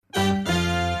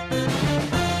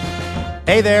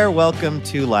Hey there, welcome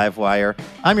to Livewire.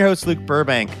 I'm your host, Luke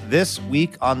Burbank. This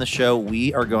week on the show,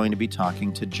 we are going to be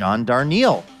talking to John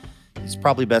Darnielle. He's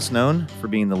probably best known for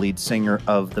being the lead singer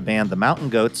of the band The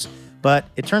Mountain Goats, but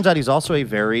it turns out he's also a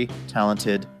very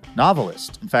talented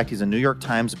novelist. In fact, he's a New York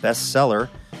Times bestseller,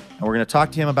 and we're going to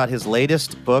talk to him about his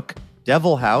latest book,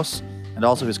 Devil House, and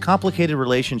also his complicated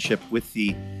relationship with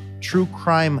the true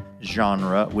crime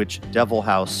genre, which Devil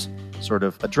House sort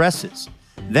of addresses.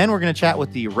 Then we're going to chat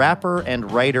with the rapper and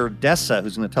writer Dessa,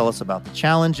 who's going to tell us about the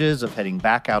challenges of heading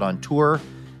back out on tour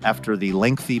after the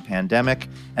lengthy pandemic,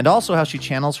 and also how she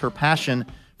channels her passion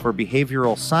for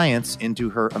behavioral science into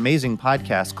her amazing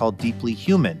podcast called Deeply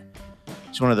Human.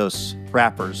 She's one of those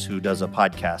rappers who does a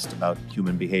podcast about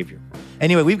human behavior.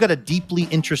 Anyway, we've got a deeply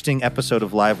interesting episode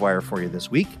of Livewire for you this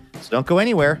week, so don't go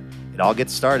anywhere. It all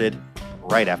gets started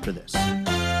right after this.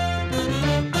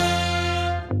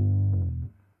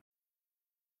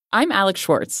 I'm Alex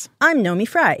Schwartz. I'm Nomi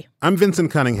Fry. I'm Vincent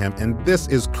Cunningham, and this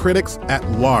is Critics at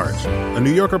Large, a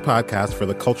New Yorker podcast for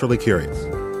the culturally curious.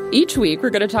 Each week,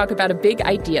 we're going to talk about a big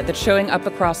idea that's showing up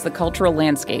across the cultural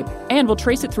landscape, and we'll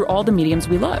trace it through all the mediums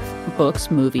we love. Books,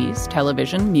 movies,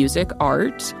 television, music,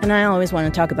 art. And I always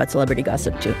want to talk about celebrity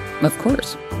gossip, too. Of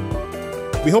course.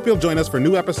 We hope you'll join us for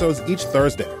new episodes each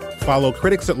Thursday. Follow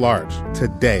Critics at Large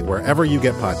today, wherever you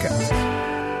get podcasts.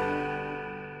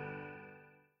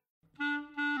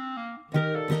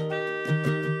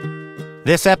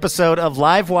 This episode of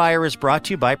Livewire is brought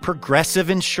to you by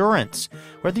Progressive Insurance.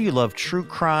 Whether you love true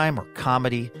crime or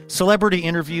comedy, celebrity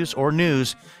interviews or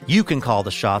news, you can call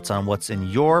the shots on what's in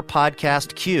your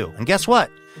podcast queue. And guess what?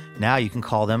 Now you can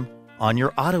call them on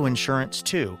your auto insurance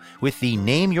too with the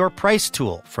Name Your Price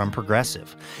tool from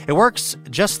Progressive. It works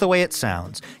just the way it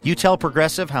sounds. You tell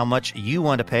Progressive how much you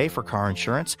want to pay for car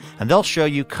insurance, and they'll show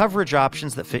you coverage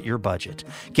options that fit your budget.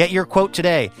 Get your quote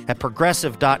today at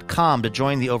Progressive.com to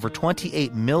join the over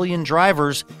 28 million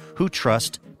drivers who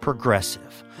trust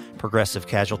Progressive. Progressive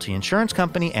Casualty Insurance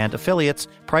Company and affiliates.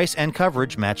 Price and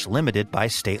coverage match limited by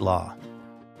state law.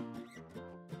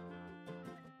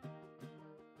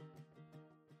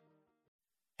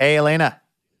 Hey, Elena.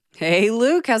 Hey,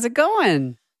 Luke. How's it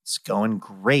going? It's going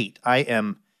great. I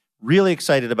am really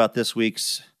excited about this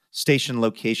week's station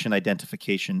location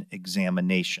identification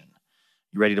examination.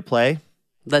 You ready to play?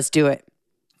 Let's do it.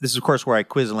 This is, of course, where I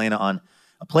quiz Elena on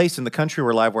a place in the country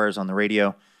where Livewire is on the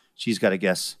radio. She's got to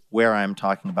guess where I'm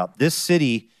talking about. This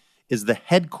city is the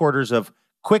headquarters of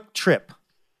Quick Trip,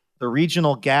 the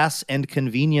regional gas and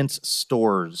convenience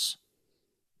stores.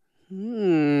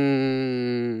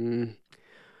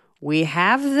 We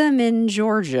have them in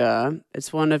Georgia.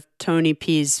 It's one of Tony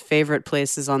P's favorite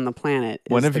places on the planet.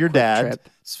 One of your dad's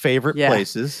favorite Yeah.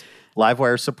 places.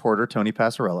 Livewire supporter Tony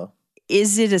Passarello.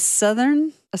 Is it a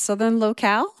southern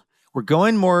locale? We're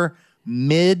going more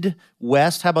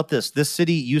Midwest. How about this? This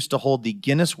city used to hold the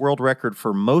Guinness World Record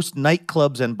for most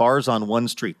nightclubs and bars on one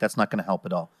street. That's not going to help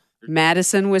at all.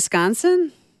 Madison,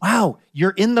 Wisconsin? Wow,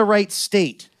 you're in the right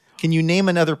state. Can you name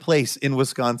another place in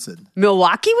Wisconsin?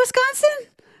 Milwaukee, Wisconsin?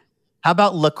 How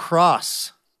about La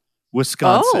Crosse,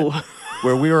 Wisconsin, Oh.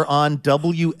 where we were on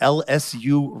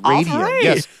WLSU radio? All right.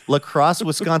 Yes, La Crosse,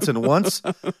 Wisconsin, once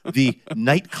the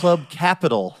nightclub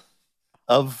capital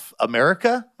of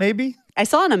America, maybe? I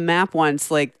saw on a map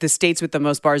once, like, the states with the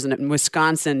most bars in it, and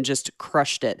Wisconsin just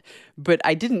crushed it. But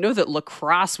I didn't know that La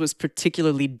Crosse was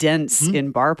particularly dense in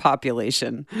bar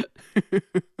population.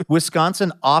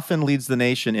 Wisconsin often leads the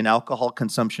nation in alcohol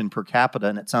consumption per capita,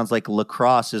 and it sounds like La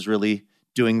Crosse is really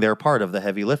doing their part of the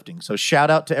heavy lifting. So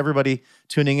shout out to everybody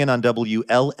tuning in on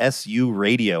WLSU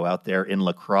radio out there in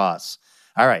La Crosse.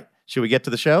 All right, should we get to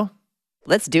the show?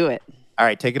 Let's do it. All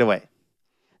right, take it away.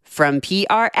 From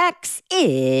PRX,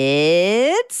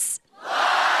 it's...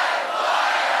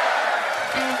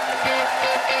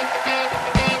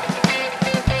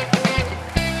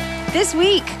 This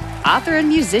week, author and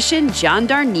musician John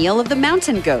Darnielle of the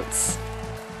Mountain Goats.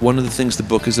 One of the things the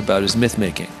book is about is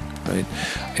myth-making, right?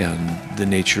 And the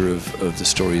nature of the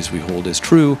stories we hold as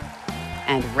true.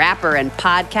 And rapper and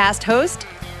podcast host,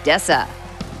 Dessa.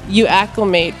 You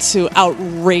acclimate to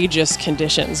outrageous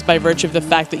conditions by virtue of the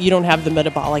fact that you don't have the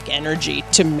metabolic energy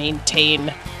to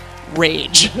maintain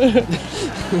rage.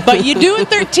 But you do at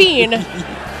 13.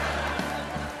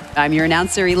 I'm your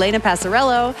announcer, Elena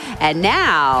Passarello, and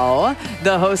now,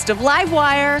 the host of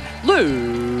Livewire,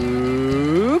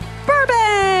 Luke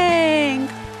Burbank.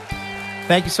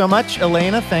 Thank you so much,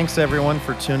 Elena. Thanks, everyone,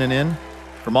 for tuning in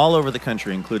from all over the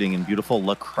country, including in beautiful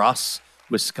La Crosse,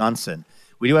 Wisconsin.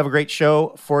 We do have a great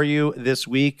show for you this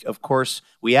week. Of course,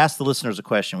 we asked the listeners a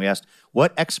question. We asked,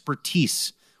 what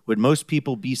expertise would most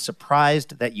people be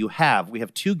surprised that you have? We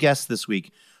have two guests this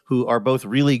week who are both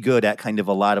really good at kind of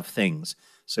a lot of things.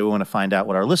 So we want to find out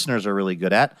what our listeners are really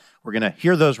good at. We're going to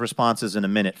hear those responses in a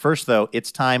minute. First, though,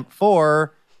 it's time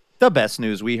for the best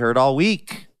news we heard all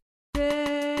week.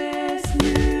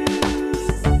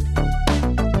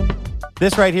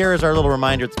 This right here is our little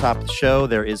reminder at the top of the show.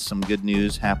 There is some good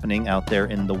news happening out there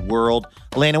in the world.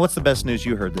 Elena, what's the best news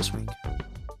you heard this week?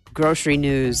 Grocery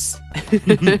news. All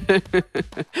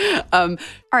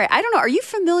right. I don't know. Are you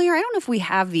familiar? I don't know if we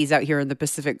have these out here in the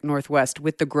Pacific Northwest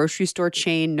with the grocery store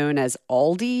chain known as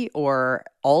Aldi or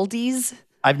Aldi's.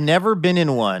 I've never been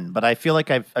in one, but I feel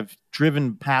like I've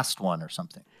driven past one or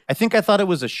something. I think I thought it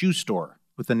was a shoe store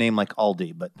with a name like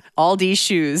Aldi, but Aldi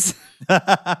shoes.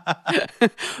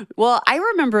 Well, I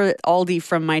remember Aldi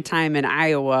from my time in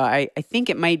Iowa. I think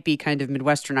it might be kind of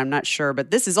Midwestern. I'm not sure,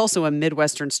 but this is also a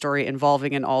Midwestern story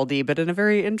involving an Aldi, but in a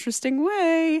very interesting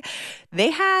way. They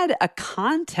had a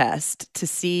contest to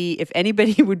see if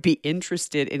anybody would be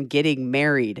interested in getting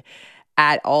married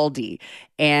at Aldi.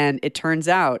 And it turns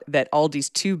out that Aldi's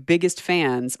two biggest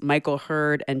fans, Michael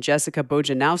Hurd and Jessica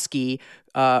Bojanowski,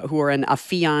 who are an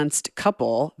affianced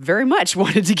couple, very much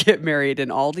wanted to get married in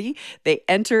Aldi. They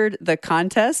entered the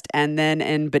contest, and then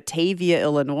in Batavia,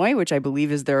 Illinois, which I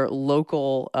believe is their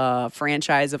local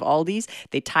franchise of Aldi's,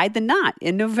 they tied the knot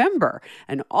in November.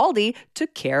 And Aldi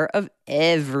took care of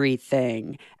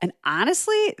everything. And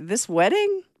honestly, this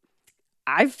wedding,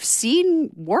 I've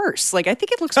seen worse. Like, I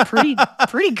think it looks pretty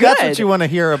good. That's what you want to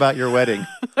hear about your wedding.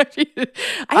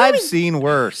 I've seen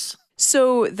worse.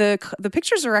 So the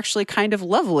pictures are actually kind of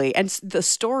lovely, and the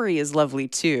story is lovely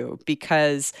too,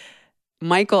 because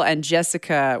Michael and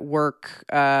Jessica work,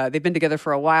 they've been together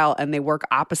for a while, and they work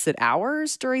opposite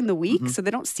hours during the week, so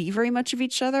they don't see very much of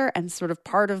each other, and sort of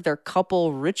part of their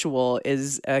couple ritual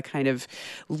is a kind of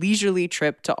leisurely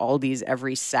trip to Aldi's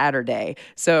every Saturday.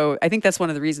 So I think that's one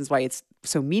of the reasons why it's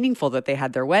so meaningful that they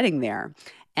had their wedding there.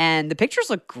 And the pictures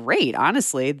look great,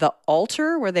 honestly. The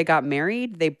altar where they got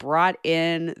married, they brought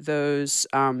in those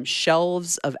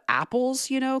shelves of apples,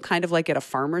 kind of like at a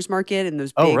farmer's market in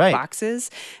those big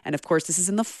boxes. And of course, this is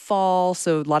in the fall,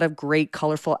 so a lot of great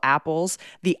colorful apples.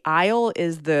 The aisle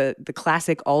is the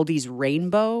classic Aldi's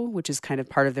rainbow, which is kind of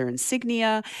part of their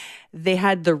insignia. They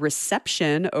had the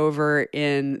reception over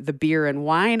in the beer and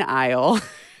wine aisle.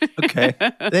 Okay.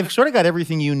 They've sort of got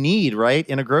everything you need, right,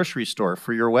 in a grocery store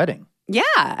for your wedding. Yeah.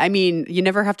 I mean, you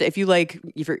never have to,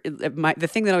 the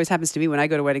thing that always happens to me when I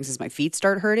go to weddings is my feet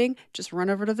start hurting, just run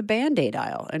over to the Band-Aid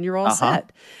aisle and you're all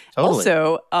set. Totally.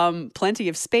 Also, plenty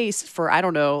of space for, I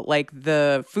don't know, like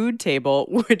the food table,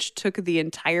 which took the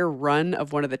entire run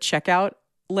of one of the checkout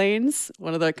lanes,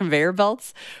 one of the conveyor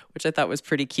belts, which I thought was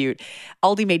pretty cute.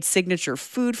 Aldi made signature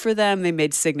food for them. They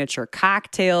made signature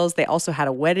cocktails. They also had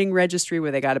a wedding registry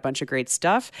where they got a bunch of great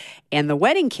stuff. And the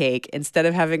wedding cake, instead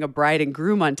of having a bride and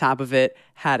groom on top of it,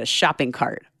 had a shopping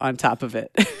cart on top of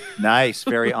it. Nice.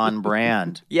 Very on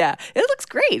brand. Yeah. It looks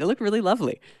great. It looked really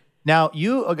lovely. Now,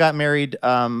 you got married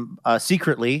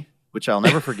secretly, which I'll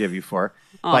never forgive you for,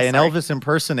 by an Elvis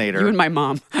impersonator. You and my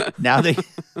mom. Now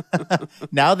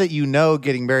that you know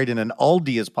getting married in an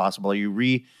Aldi is possible, are you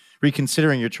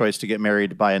reconsidering your choice to get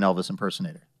married by an Elvis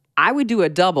impersonator? I would do a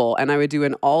double, and I would do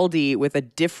an Aldi with a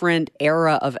different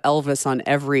era of Elvis on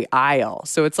every aisle.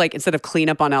 So it's like, instead of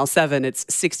cleanup on aisle 7, it's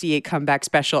 68 comeback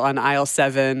special on aisle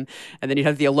 7, and then you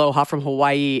have the Aloha from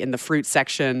Hawaii in the fruit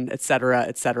section, et cetera,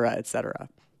 et cetera, et cetera.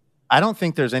 I don't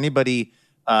think there's anybody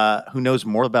who knows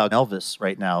more about Elvis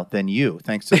right now than you,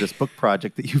 thanks to this book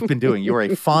project that you've been doing. You are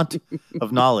a font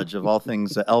of knowledge of all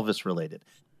things Elvis related.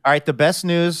 All right, the best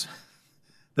news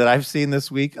that I've seen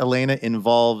this week, Elena,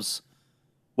 involves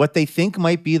what they think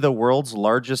might be the world's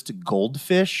largest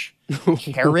goldfish,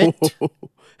 carrot.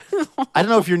 I don't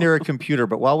know if you're near a computer,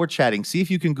 but while we're chatting, see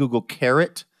if you can Google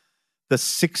carrot, the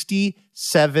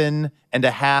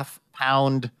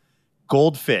 67.5-pound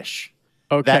goldfish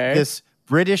that this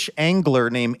British angler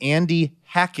named Andy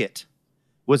Hackett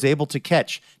was able to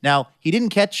catch. Now, he didn't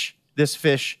catch this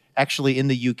fish actually in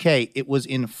the UK. It was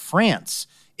in France,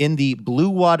 in the Blue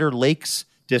Water Lakes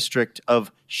district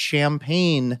of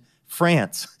Champagne,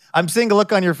 France. I'm seeing a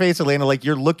look on your face, Elena, like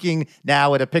you're looking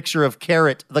now at a picture of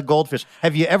Carrot, the goldfish.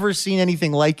 Have you ever seen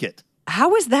anything like it?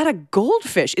 How is that a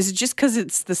goldfish? Is it just because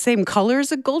it's the same color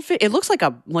as a goldfish? It looks like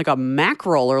a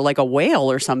mackerel or like a whale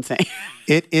or something.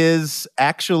 It is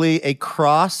actually a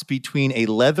cross between a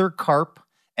leather carp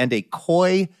and a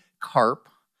koi carp.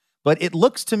 But it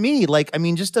looks to me like, I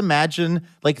mean, just imagine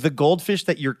like the goldfish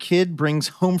that your kid brings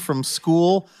home from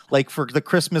school, like for the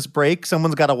Christmas break.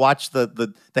 Someone's got to watch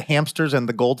the hamsters and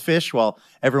the goldfish while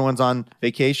everyone's on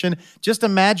vacation. Just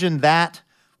imagine that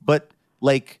but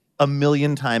like a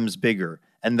million times bigger.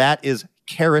 And that is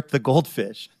Carrot the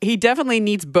goldfish. He definitely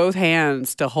needs both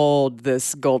hands to hold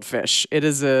this goldfish. It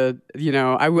is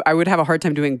I would have a hard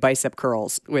time doing bicep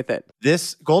curls with it.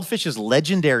 This goldfish is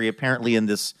legendary, apparently, in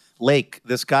this lake.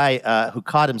 This guy who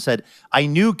caught him said, "I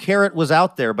knew Carrot was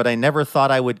out there, but I never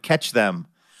thought I would catch them.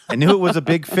 I knew it was a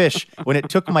big fish when it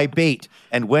took my bait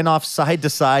and went off side to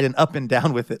side and up and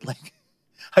down with it." Like,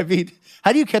 I mean,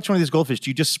 how do you catch one of these goldfish? Do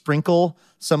you just sprinkle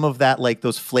some of that, like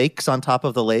those flakes on top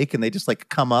of the lake, and they just like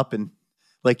come up and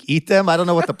like eat them? I don't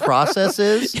know what the process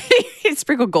is.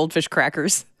 Sprinkle goldfish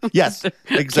crackers. Yes,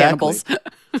 exactly.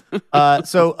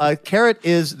 So Carrot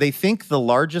is, they think, the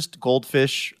largest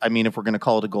goldfish, I mean, if we're going to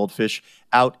call it a goldfish,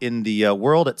 out in the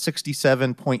world at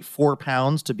 67.4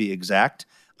 pounds to be exact.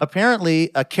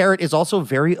 Apparently, Carrot is also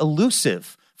very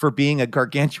elusive for being a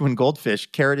gargantuan goldfish.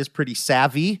 Carrot is pretty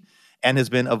savvy and has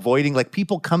been avoiding, like,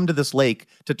 people come to this lake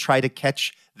to try to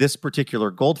catch this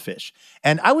particular goldfish.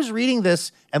 And I was reading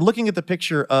this and looking at the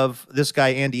picture of this guy,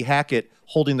 Andy Hackett,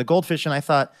 holding the goldfish, and I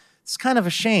thought, it's kind of a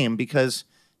shame because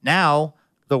now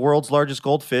the world's largest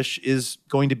goldfish is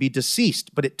going to be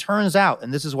deceased. But it turns out,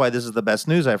 and this is why this is the best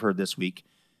news I've heard this week,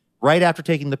 right after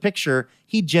taking the picture,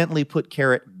 he gently put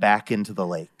Carrot back into the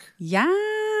lake. Yeah.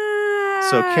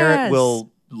 So Carrot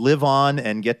will live on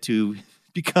and get to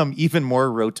become even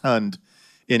more rotund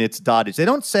in its dotage. They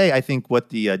don't say, I think, what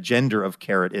the gender of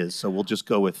Carrot is, so we'll just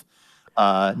go with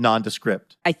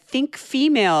nondescript. I think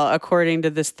female, according to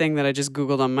this thing that I just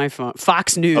Googled on my phone.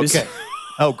 Fox News. Okay.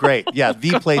 Oh, great. Yeah,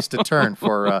 the place to turn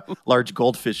for large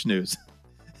goldfish news.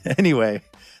 Anyway,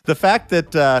 the fact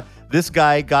that this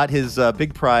guy got his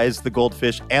big prize, the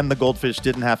goldfish, and the goldfish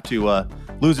didn't have to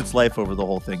lose its life over the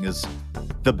whole thing is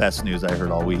the best news I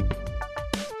heard all week.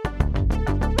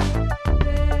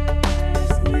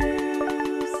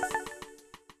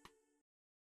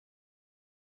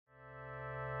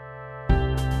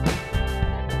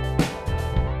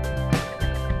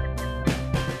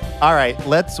 All right,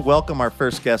 let's welcome our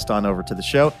first guest on over to the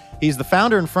show. He's the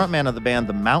founder and frontman of the band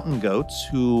The Mountain Goats,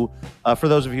 who, for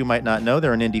those of you who might not know,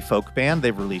 they're an indie folk band.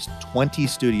 They've released 20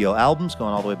 studio albums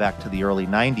going all the way back to the early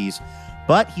 90s.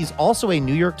 But he's also a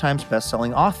New York Times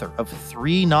bestselling author of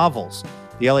 3 novels.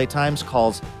 The LA Times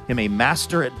calls him a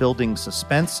master at building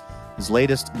suspense. His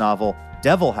latest novel,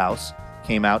 Devil House,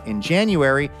 came out in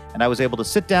January, and I was able to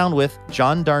sit down with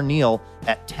John Darnielle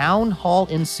at Town Hall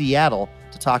in Seattle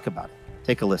to talk about it.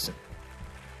 Take a listen.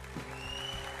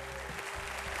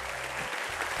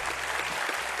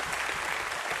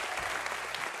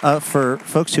 For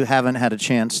folks who haven't had a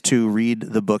chance to read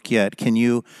the book yet, can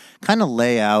you kind of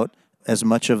lay out as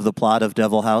much of the plot of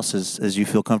Devil House as you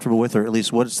feel comfortable with, or at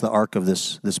least what's the arc of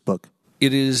this book?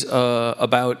 It is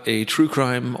about a true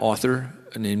crime author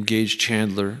named Gage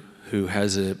Chandler who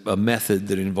has a method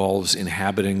that involves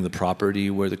inhabiting the property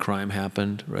where the crime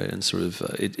happened, right? And sort of,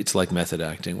 it's like method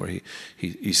acting, where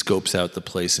he scopes out the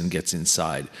place and gets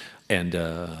inside. And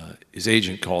his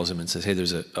agent calls him and says, hey,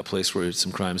 there's a place where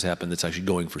some crimes happen that's actually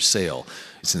going for sale.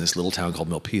 It's in this little town called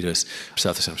Milpitas,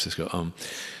 south of San Francisco.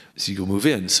 So you go move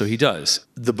in. So he does.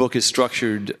 The book is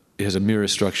structured, it has a mirror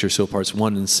structure, so parts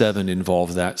 1 and 7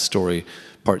 involve that story.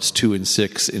 Parts 2 and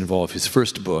 6 involve his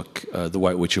first book, The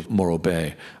White Witch of Morro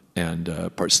Bay.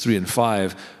 And parts 3 and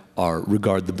 5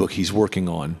 regard the book he's working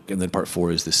on. And then part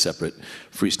 4 is this separate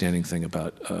freestanding thing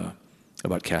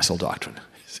about castle doctrine.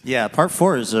 Yeah, part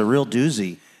 4 is a real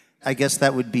doozy. I guess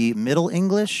that would be Middle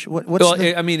English.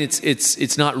 I mean,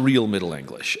 it's not real Middle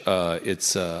English. I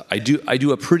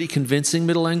do a pretty convincing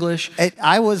Middle English.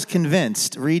 I was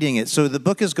convinced reading it. So the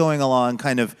book is going along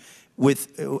kind of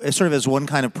with sort of as one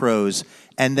kind of prose,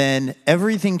 and then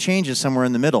everything changes somewhere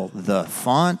in the middle. The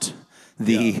font,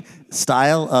 the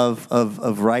style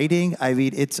of writing. I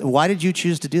mean, why did you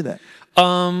choose to do that?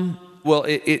 Well,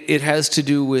 it has to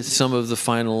do with some of the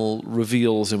final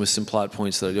reveals and with some plot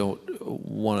points that I don't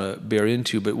want to bear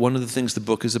into. But one of the things the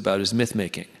book is about is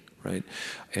myth-making, right?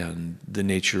 And the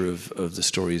nature of the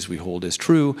stories we hold as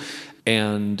true.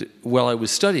 And while I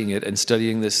was studying it and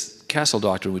studying this castle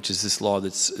doctrine, which is this law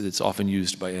that's often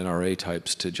used by NRA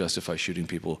types to justify shooting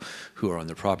people who are on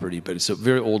their property, but it's a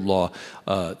very old law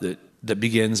that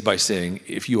begins by saying,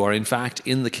 if you are in fact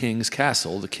in the king's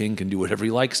castle, the king can do whatever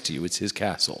he likes to you. It's his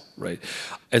castle, right?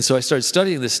 And so I started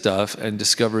studying this stuff and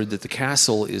discovered that the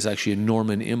castle is actually a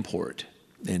Norman import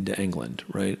into England,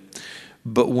 right?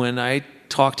 But when I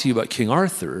talk to you about King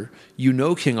Arthur, you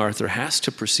know King Arthur has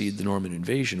to precede the Norman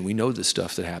invasion. We know the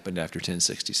stuff that happened after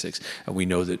 1066, and we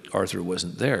know that Arthur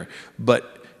wasn't there.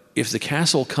 But if the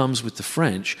castle comes with the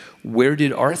French, where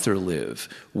did Arthur live?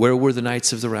 Where were the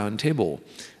Knights of the Round Table?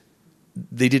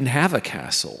 They didn't have a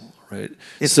castle, right?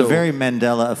 It's a very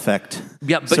Mandela effect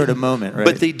sort of moment, right?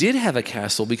 But they did have a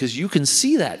castle because you can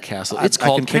see that castle. It's I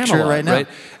called can picture it Camelot, right now. right?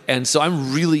 And so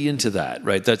I'm really into that,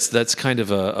 right? That's kind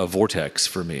of a vortex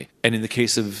for me. And in the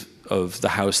case of the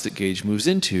house that Gage moves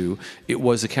into, it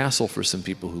was a castle for some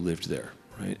people who lived there,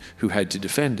 right? Who had to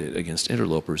defend it against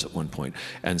interlopers at one point.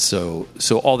 And so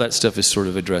all that stuff is sort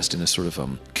of addressed in a sort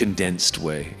of condensed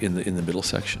way in the middle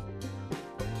section.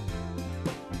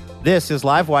 This is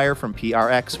Livewire from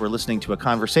PRX. We're listening to a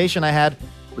conversation I had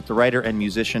with the writer and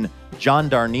musician John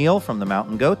Darnielle from the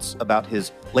Mountain Goats about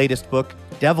his latest book,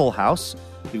 Devil House.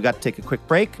 We've got to take a quick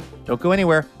break. Don't go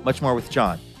anywhere. Much more with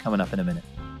John coming up in a minute.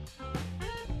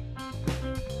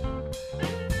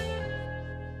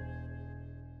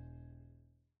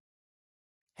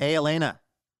 Hey, Elena.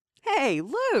 Hey,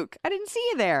 Luke, I didn't see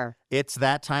you there. It's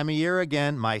that time of year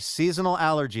again. My seasonal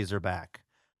allergies are back.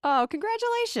 Oh,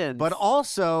 congratulations. But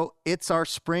also, it's our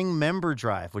spring member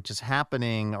drive, which is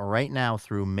happening right now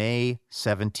through May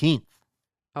 17th.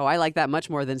 Oh, I like that much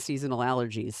more than seasonal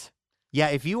allergies. Yeah,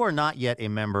 if you are not yet a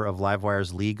member of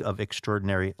Livewire's League of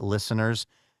Extraordinary Listeners,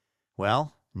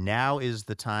 well, now is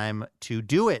the time to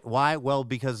do it. Why? Well,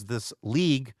 because this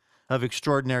League of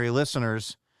Extraordinary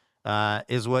Listeners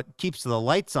is what keeps the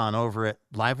lights on over at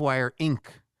Livewire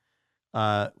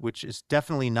Inc., which is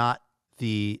definitely not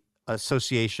the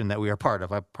association that we are part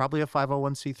of. I'm probably a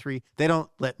 501c3. They don't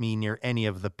let me near any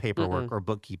of the paperwork or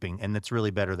bookkeeping, and it's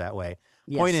really better that way.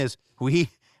 Yes. Point is,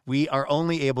 we are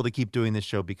only able to keep doing this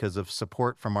show because of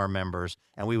support from our members,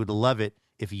 and we would love it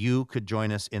if you could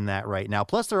join us in that right now.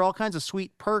 Plus, there are all kinds of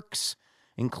sweet perks,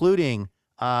 including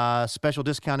special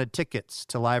discounted tickets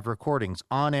to live recordings,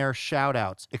 on-air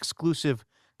shout-outs, exclusive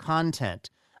content.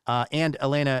 And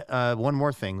Elena, one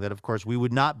more thing, that, of course, we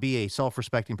would not be a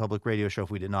self-respecting public radio show if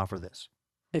we didn't offer this.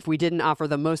 If we didn't offer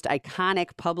the most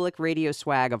iconic public radio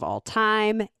swag of all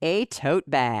time, a tote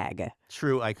bag.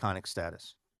 True iconic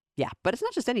status. Yeah, but it's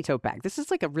not just any tote bag. This is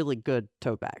like a really good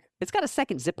tote bag. It's got a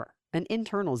second zipper, an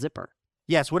internal zipper.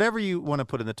 Yes, whatever you want to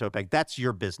put in the tote bag, that's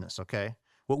your business, okay?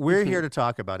 What we're here to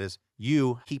talk about is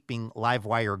you keeping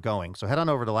Livewire going. So head on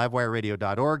over to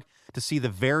livewireradio.org to see the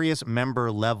various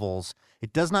member levels.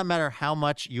 It does not matter how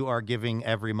much you are giving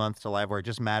every month to Livewire. It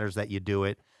just matters that you do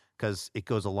it because it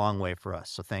goes a long way for us.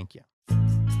 So thank you.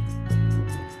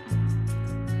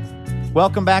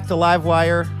 Welcome back to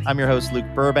Livewire. I'm your host, Luke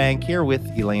Burbank, here with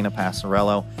Elena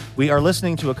Passarello. We are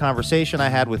listening to a conversation I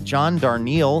had with John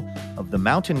Darnielle of the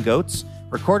Mountain Goats,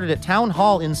 recorded at Town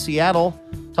Hall in Seattle,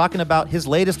 talking about his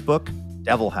latest book,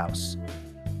 Devil House.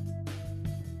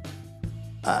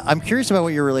 I'm curious about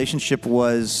what your relationship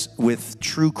was with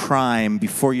true crime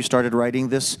before you started writing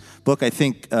this book. I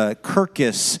think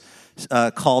Kirkus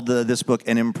called this book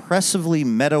an impressively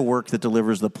meta work that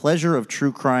delivers the pleasure of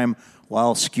true crime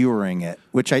while skewering it,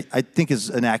 which I think is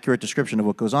an accurate description of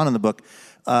what goes on in the book.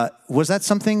 Was that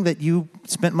something that you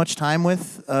spent much time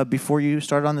with before you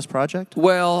started on this project?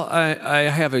 Well, I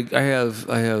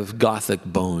have Gothic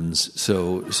bones,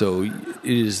 so it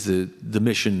is the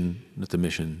mission, not the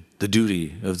mission, the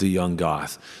duty of the young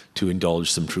Goth to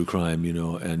indulge some true crime,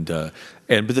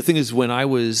 but the thing is, when I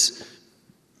was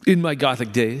in my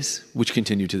Gothic days, which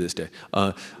continue to this day,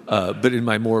 but in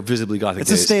my more visibly Gothic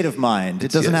days. It's a state of mind. It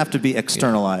doesn't have to be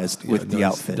externalized with the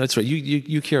outfit. That's right.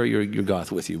 You carry your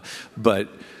Goth with you. But,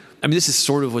 I mean, this is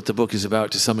sort of what the book is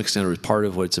about to some extent, or part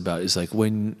of what it's about, is like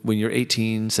when you're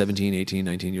 18, 17, 18,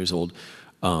 19 years old,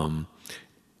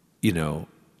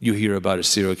 you hear about a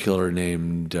serial killer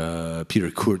named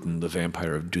Peter Kürten, the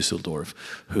vampire of Dusseldorf,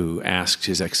 who asked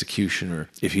his executioner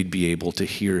if he'd be able to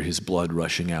hear his blood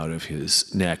rushing out of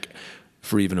his neck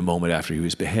for even a moment after he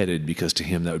was beheaded, because to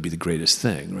him that would be the greatest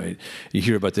thing, right? You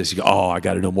hear about this, you go, oh, I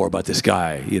got to know more about this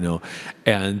guy,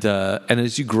 And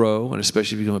as you grow, and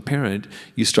especially if you become a parent,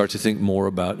 you start to think more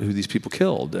about who these people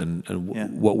killed and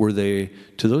what were they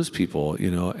to those people,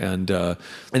 And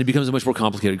it becomes a much more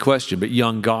complicated question. But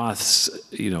young Goths,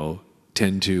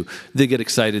 they get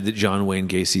excited that John Wayne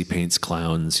Gacy paints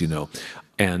clowns,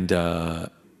 And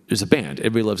there's a band.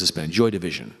 Everybody loves this band, Joy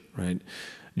Division, right?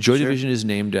 Joy Division is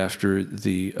named after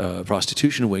the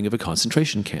prostitution wing of a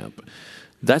concentration camp.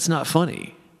 That's not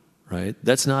funny, right?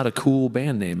 That's not a cool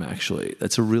band name, actually.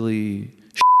 That's a really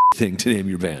thing to name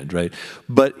your band, right?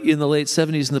 But in the late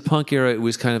 70s, in the punk era, it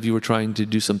was kind of, you were trying to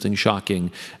do something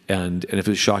shocking, and if it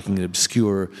was shocking and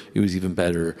obscure, it was even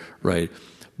better, right?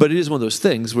 But it is one of those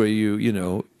things where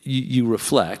you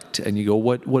reflect and you go,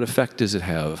 what effect does it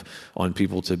have on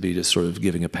people to be just sort of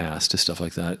giving a pass to stuff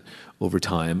like that over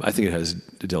time? I think it has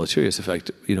a deleterious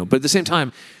effect, But at the same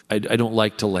time, I don't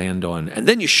like to land on, and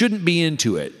then you shouldn't be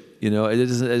into it, It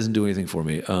doesn't do anything for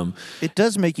me. It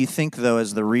does make you think, though,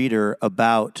 as the reader,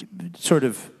 about sort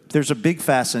of, there's a big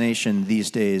fascination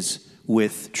these days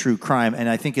with true crime, and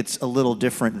I think it's a little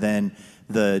different than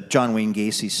the John Wayne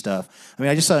Gacy stuff. I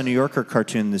mean, I just saw a New Yorker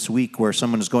cartoon this week where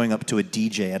someone was going up to a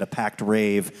DJ at a packed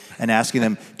rave and asking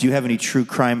them, do you have any true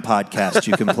crime podcasts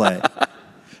you can play?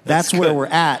 That's where we're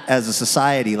at as a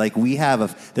society. Like, we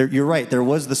have you're right, there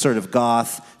was the sort of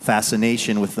goth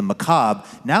fascination with the macabre.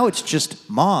 Now it's just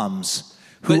moms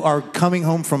who are coming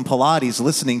home from Pilates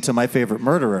listening to My Favorite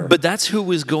Murderer. But that's who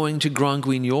was going to Grand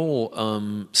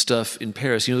Guignol stuff in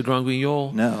Paris. You know the Grand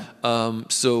Guignol? No.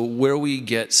 So where we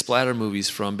get splatter movies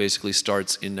from basically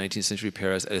starts in 19th century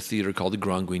Paris at a theater called the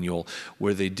Grand Guignol,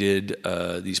 where they did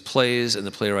these plays, and the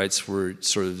playwrights were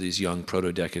sort of these young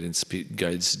proto-decadent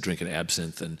guys drinking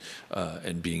absinthe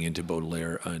and being into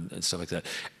Baudelaire and stuff like that.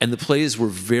 And the plays were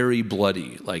very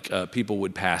bloody. Like, people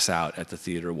would pass out at the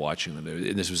theater watching them.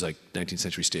 And this was like 19th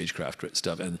century stagecraft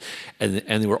stuff, and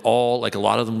they were all, like, a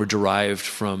lot of them were derived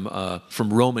from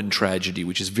Roman tragedy,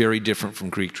 which is very different from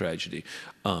Greek tragedy.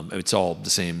 It's all the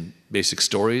same basic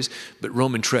stories, but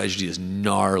Roman tragedy is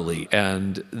gnarly,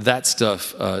 and that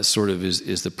stuff sort of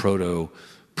is the proto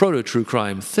true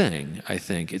crime thing, I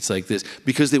think. It's like this,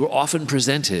 because they were often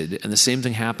presented, and the same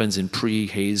thing happens in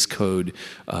pre-Hays Code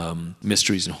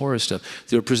mysteries and horror stuff.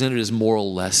 They were presented as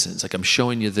moral lessons. Like, I'm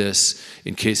showing you this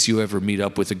in case you ever meet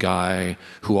up with a guy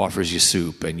who offers you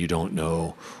soup and you don't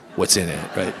know what's in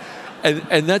it, right?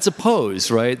 And that's a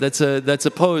pose, right? That's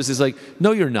a pose. It's like,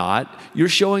 no, you're not. You're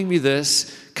showing me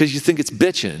this because you think it's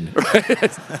bitchin',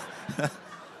 right?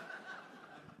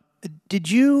 Did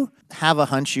you have a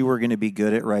hunch you were going to be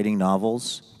good at writing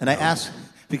novels? And I ask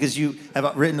because you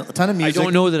have written a ton of music. I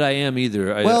don't know that I am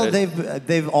either.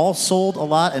 They've all sold a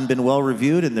lot and been well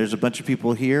reviewed, and there's a bunch of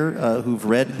people here who've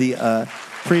read the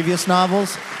previous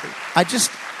novels.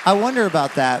 I wonder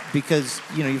about that because,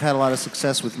 you've had a lot of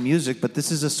success with music, but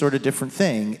this is a sort of different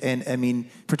thing. And I mean,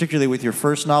 particularly with your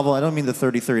first novel, I don't mean the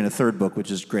 33 and a third book,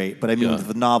 which is great, but I mean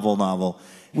the novel.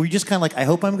 Were you just kind of like, I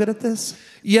hope I'm good at this?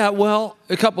 Yeah, well,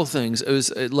 a couple of things. It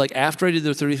was like after I did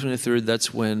the 33 and a third,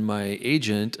 that's when my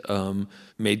agent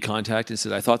made contact and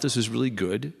said, I thought this was really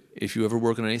good. If you ever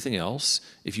work on anything else,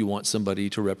 if you want somebody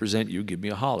to represent you, give me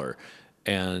a holler.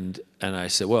 And I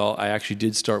said, well, I actually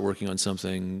did start working on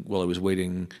something while I was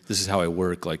waiting. This is how I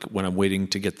work. Like, when I'm waiting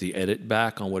to get the edit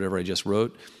back on whatever I just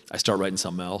wrote, I start writing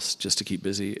something else just to keep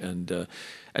busy. And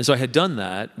so I had done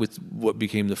that with what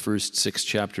became the first 6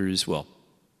 chapters, well,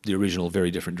 the original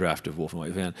very different draft of Wolf and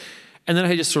White Van. And then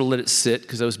I just sort of let it sit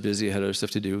because I was busy, I had other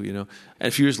stuff to do, And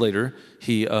a few years later,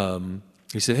 he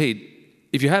said, hey,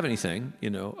 if you have anything,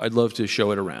 I'd love to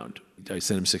show it around. I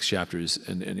sent him 6 chapters,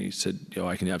 and he said,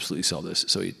 I can absolutely sell this.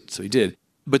 So he did.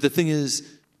 But the thing is,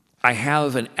 I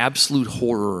have an absolute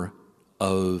horror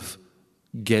of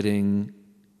getting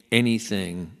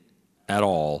anything at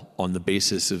all on the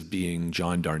basis of being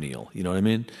John Darnielle. You know what I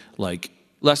mean? Like,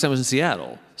 last time I was in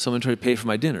Seattle, someone tried to pay for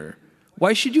my dinner.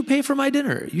 Why should you pay for my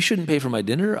dinner? You shouldn't pay for my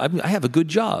dinner. I have a good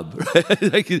job.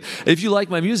 Like, if you like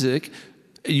my music,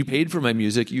 you paid for my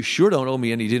music, you sure don't owe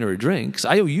me any dinner or drinks.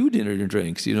 I owe you dinner and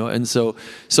drinks, And so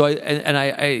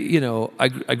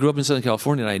I grew up in Southern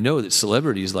California, and I know that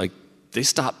celebrities, like, they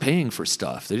stop paying for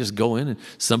stuff. They just go in and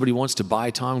somebody wants to buy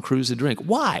Tom Cruise a drink.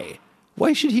 Why?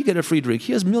 Why should he get a free drink?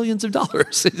 He has millions of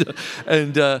dollars.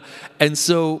 And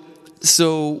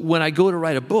so when I go to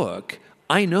write a book,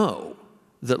 I know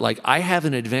that, like, I have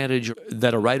an advantage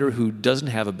that a writer who doesn't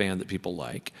have a band that people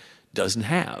like doesn't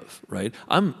have, right?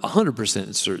 I'm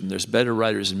 100% certain there's better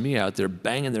writers than me out there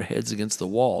banging their heads against the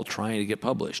wall trying to get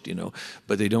published,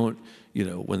 but they don't,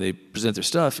 when they present their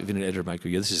stuff, even an editor might go,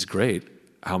 yeah, this is great.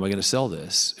 How am I going to sell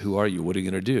this? Who are you? What are you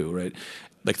going to do, right?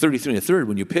 Like 33 and a third,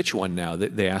 when you pitch one now,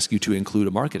 they ask you to include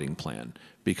a marketing plan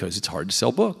because it's hard to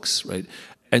sell books, right?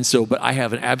 And so, but I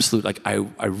have an absolute, like,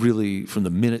 I really, from the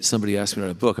minute somebody asked me to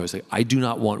write a book, I was like, I do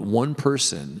not want one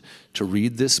person to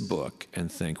read this book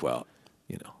and think, well,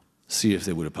 see if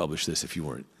they would have published this if you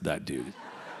weren't that dude.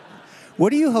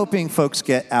 What are you hoping folks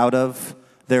get out of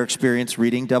their experience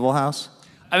reading Devil House?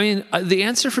 I mean, the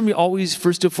answer for me always,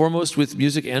 first and foremost, with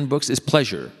music and books is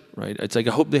pleasure, right? It's like,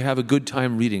 I hope they have a good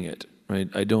time reading it, right?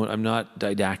 I'm not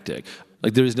didactic.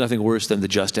 Like, there is nothing worse than the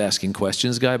just asking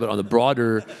questions guy, but on the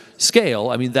broader scale,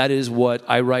 I mean, that is what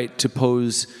I write to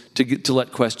pose, to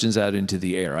let questions out into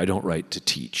the air. I don't write to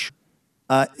teach.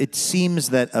 It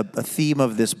seems that a theme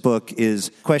of this book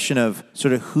is question of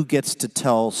sort of who gets to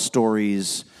tell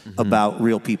stories about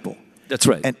real people. That's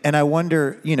right. And I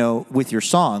wonder, with your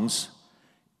songs,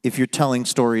 if you're telling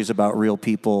stories about real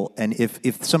people, and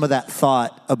if some of that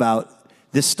thought about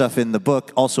this stuff in the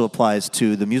book also applies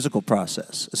to the musical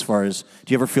process. As far as,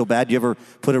 do you ever feel bad? Do you ever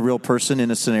put a real person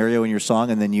in a scenario in your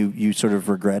song and then you sort of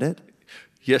regret it?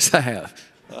 Yes, I have.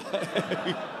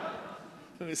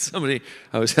 Somebody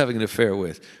I was having an affair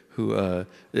with, who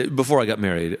before I got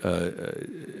married,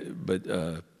 but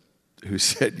who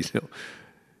said,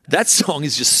 that song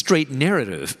is just straight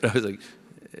narrative. And I was like,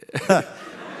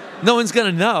 no one's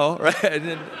gonna know,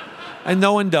 right? And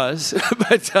no one does.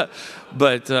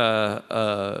 But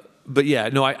yeah,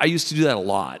 no, I used to do that a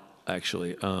lot,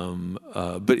 actually.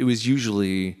 But it was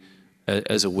usually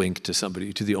as a wink to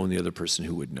somebody, to the only other person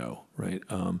who would know, right?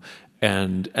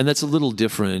 And that's a little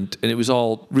different, and it was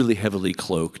all really heavily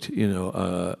cloaked,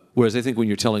 whereas I think when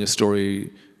you're telling a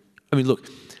story, I mean, look,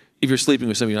 if you're sleeping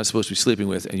with somebody you're not supposed to be sleeping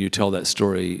with, and you tell that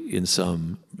story in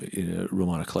a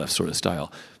Ramona Clef sort of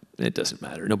style, it doesn't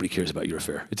matter. Nobody cares about your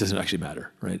affair. It doesn't actually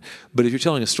matter, right? But if you're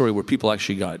telling a story where people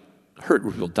actually got hurt,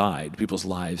 where people died, people's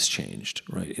lives changed,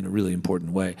 right, in a really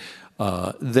important way,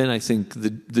 then I think the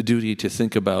duty to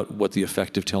think about what the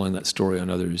effect of telling that story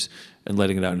on others and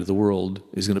letting it out into the world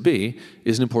is going to be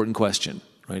is an important question,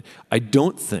 right? I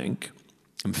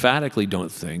emphatically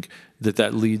don't think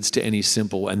that leads to any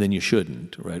simple, and then you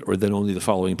shouldn't, right? Or then only the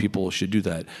following people should do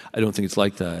that. I don't think it's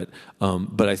like that.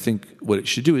 But I think what it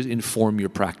should do is inform your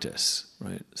practice,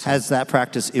 right? So, has that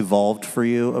practice evolved for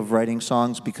you of writing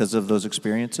songs because of those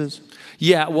experiences?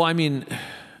 Yeah, well,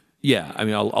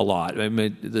 a lot. I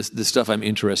mean, the stuff I'm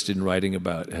interested in writing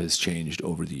about has changed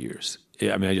over the years.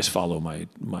 I mean, I just follow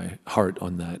my heart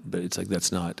on that, but it's like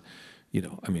that's not,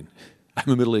 I'm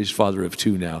a middle-aged father of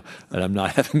 2 now, and I'm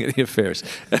not having any affairs.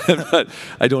 But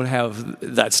I don't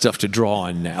have that stuff to draw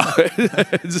on now.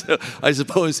 So I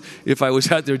suppose if I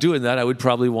was out there doing that, I would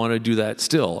probably want to do that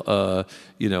still.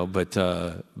 But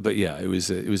yeah, it was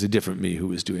a different me who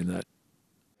was doing that.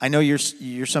 I know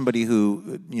you're somebody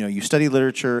who, you study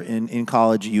literature in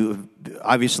college. You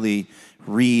obviously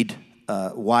read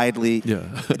widely. Yeah.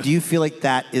 Do you feel like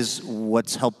that is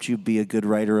what's helped you be a good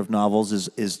writer of novels,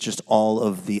 is just all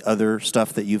of the other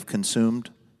stuff that you've consumed?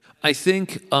 I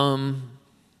think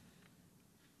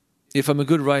if I'm a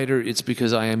good writer, it's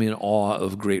because I am in awe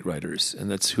of great writers,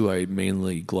 and that's who I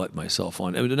mainly glut myself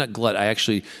on. I mean, not glut,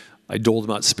 I dole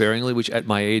them out sparingly, which at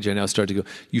my age I now start to go,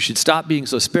 you should stop being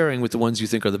so sparing with the ones you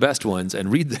think are the best ones and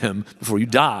read them before you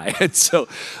die. And so,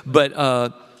 but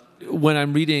when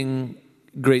I'm reading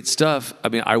great stuff, I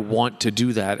mean, I want to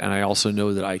do that, and I also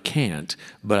know that I can't,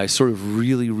 but I sort of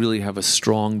really, really have a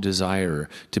strong desire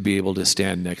to be able to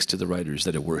stand next to the writers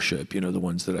that I worship, the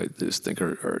ones that I just think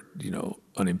are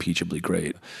unimpeachably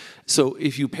great. So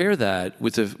if you pair that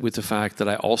with the fact that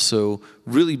I also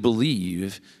really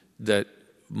believe that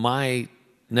my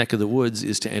neck of the woods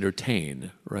is to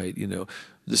entertain, right?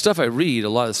 The stuff I read, a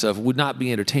lot of stuff would not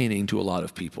be entertaining to a lot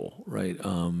of people, right?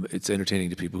 It's entertaining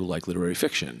to people who like literary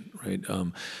fiction, right?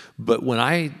 But when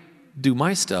I do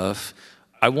my stuff,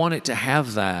 I want it to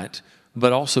have that,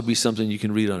 but also be something you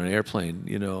can read on an airplane,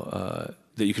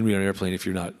 that you can read on an airplane if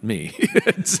you're not me.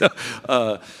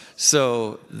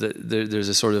 So there's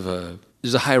a sort of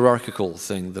there's a hierarchical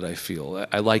thing that I feel.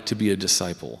 I like to be a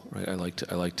disciple, right? I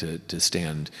like to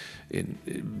stand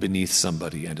beneath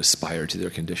somebody and aspire to their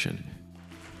condition.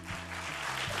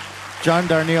 John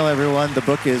Darnielle, everyone. The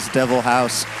book is Devil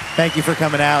House. Thank you for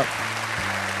coming out.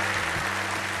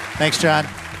 Thanks, John.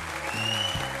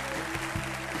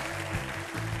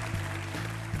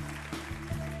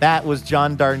 That was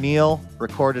John Darnielle,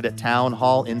 recorded at Town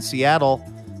Hall in Seattle.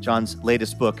 John's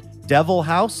latest book, Devil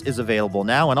House, is available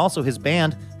now, and also his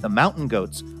band, the Mountain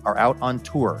Goats, are out on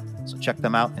tour. So check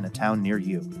them out in a town near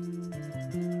you.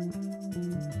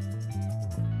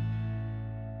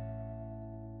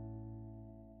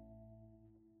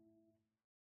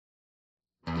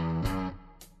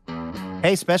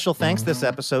 Hey, special thanks this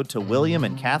episode to William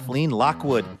and Kathleen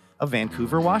Lockwood of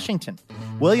Vancouver, Washington.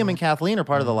 William and Kathleen are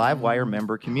part of the Livewire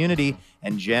member community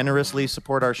and generously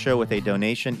support our show with a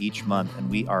donation each month, and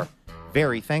we are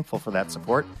very thankful for that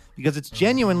support because it's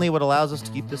genuinely what allows us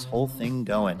to keep this whole thing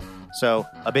going. So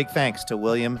a big thanks to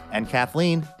William and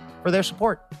Kathleen for their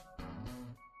support.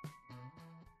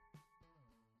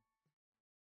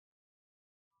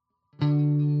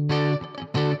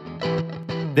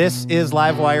 This is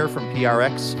Livewire from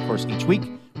PRX. Of course, each week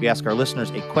we ask our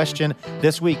listeners a question.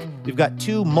 This week, we've got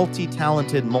 2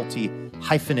 multi-talented,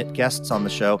 multi-hyphenate guests on the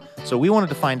show. So we wanted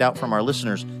to find out from our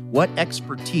listeners, what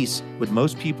expertise would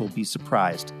most people be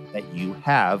surprised that you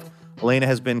have? Elena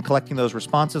has been collecting those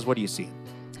responses. What do you see?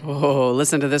 Oh,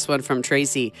 listen to this one from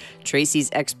Tracy.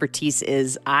 Tracy's expertise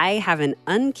is, I have an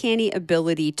uncanny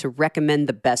ability to recommend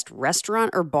the best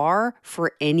restaurant or bar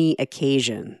for any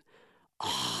occasion.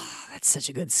 Oh, That's such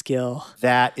a good skill.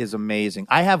 That is amazing.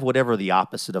 I have whatever the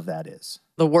opposite of that is.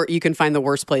 You can find the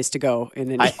worst place to go.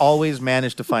 I always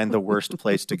manage to find the worst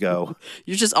place to go.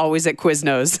 You're just always at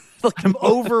Quiznos. I'm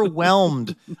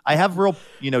overwhelmed. I have real,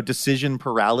 decision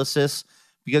paralysis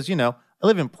because, I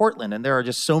live in Portland and there are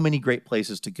just so many great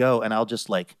places to go. And I'll just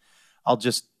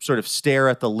sort of stare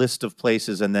at the list of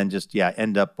places and then just,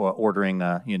 end up ordering,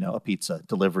 a pizza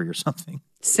delivery or something.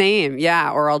 Same. Yeah.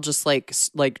 Or I'll just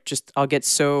I'll get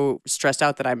so stressed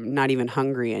out that I'm not even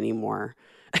hungry anymore.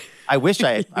 I wish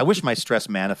my stress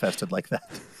manifested like that.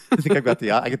 I think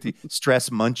I get the stress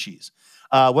munchies.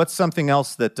 What's something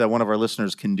else that one of our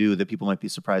listeners can do that people might be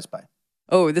surprised by?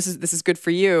 Oh, this is good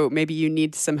for you. Maybe you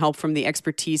need some help from the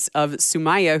expertise of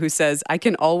Sumaya, who says, I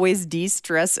can always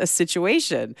de-stress a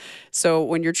situation. So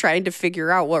when you're trying to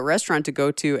figure out what restaurant to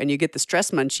go to and you get the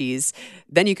stress munchies,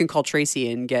 then you can call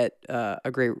Tracy and get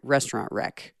a great restaurant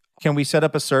rec. Can we set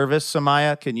up a service,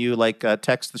 Sumaya? Can you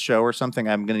text the show or something?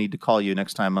 I'm going to need to call you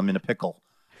next time I'm in a pickle.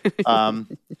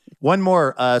 One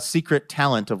more secret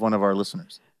talent of one of our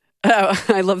listeners. Oh,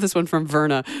 I love this one from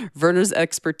Verna. Verna's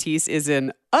expertise is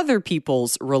in other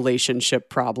people's relationship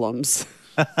problems.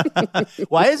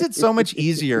 Why is it so much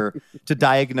easier to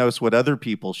diagnose what other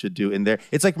people should do in there?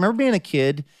 It's like, remember being a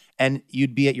kid and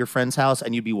you'd be at your friend's house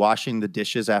and you'd be washing the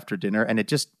dishes after dinner and it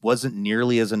just wasn't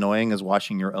nearly as annoying as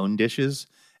washing your own dishes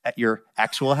at your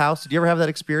actual house? Did you ever have that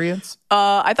experience?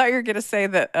 I thought you were going to say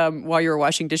that while you were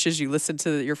washing dishes, you listened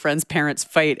to your friend's parents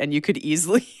fight and you could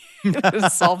easily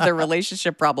solve their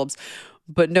relationship problems.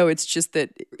 But no, it's just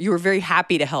that you were very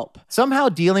happy to help. Somehow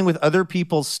dealing with other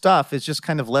people's stuff is just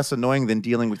kind of less annoying than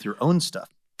dealing with your own stuff.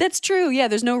 That's true. Yeah,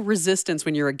 there's no resistance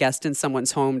when you're a guest in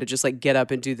someone's home to just get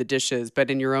up and do the dishes. But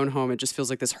in your own home, it just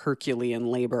feels like this Herculean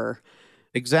labor.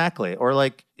 Exactly. Or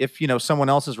if, someone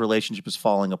else's relationship is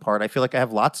falling apart, I feel like I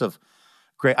have lots of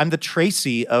great, I'm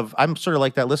sort of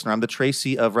like that listener. I'm the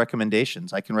Tracy of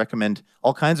recommendations. I can recommend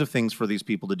all kinds of things for these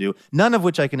people to do, none of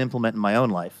which I can implement in my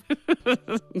own life.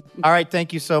 All right.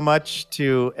 Thank you so much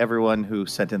to everyone who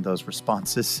sent in those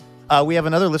responses. We have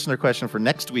another listener question for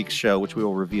next week's show, which we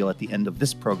will reveal at the end of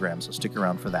this program. So stick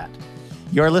around for that.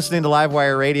 You're listening to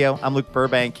Livewire Radio. I'm Luke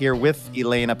Burbank here with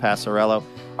Elena Passarello.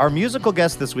 Our musical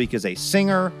guest this week is a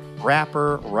singer,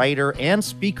 rapper, writer, and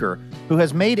speaker who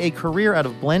has made a career out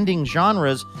of blending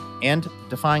genres and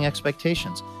defying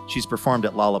expectations. She's performed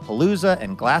at Lollapalooza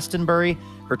and Glastonbury.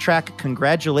 Her track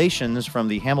Congratulations from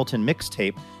the Hamilton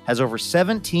mixtape has over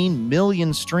 17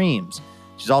 million streams.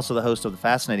 She's also the host of the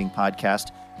fascinating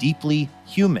podcast Deeply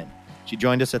Human. She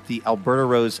joined us at the Alberta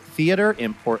Rose Theater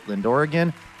in Portland,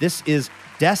 Oregon. This is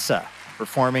Dessa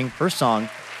performing her song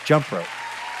Jump Rope.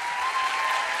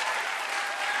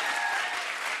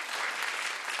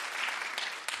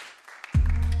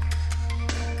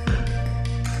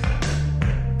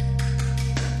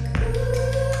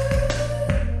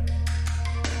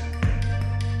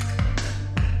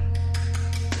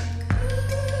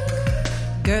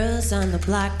 Girls on the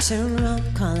block turn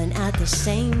around, calling out the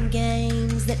same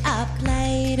games that I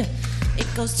played. It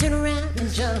goes turn around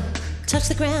and jump, touch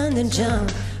the ground and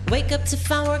jump. Wake up to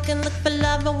find work and look for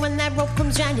love, but when that rope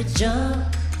comes round, you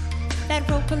jump. That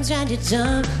rope comes round, you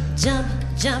jump, jump,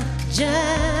 jump,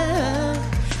 jump.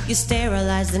 You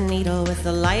sterilize the needle with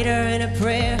a lighter and a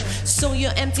prayer, so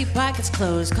your empty pockets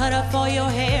close, cut off all your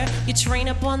hair. You train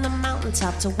up on the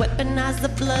mountaintop to weaponize the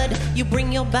blood. You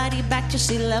bring your body back to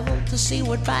sea level to see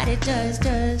what body does.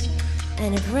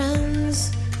 And it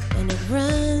runs, and it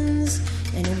runs,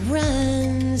 and it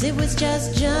runs. It was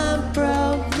just jump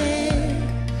rope then.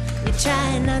 You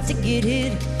try not to get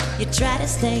hit, you try to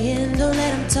stay in, don't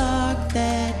let them talk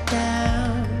that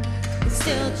down. It's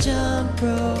still jump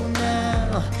rope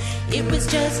now. It was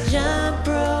just jump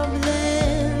rope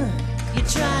then. You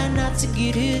try not to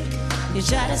get hit, you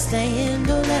try to stay in,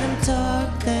 don't let them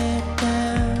talk that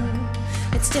down.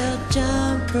 It's still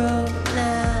jump rope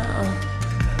now.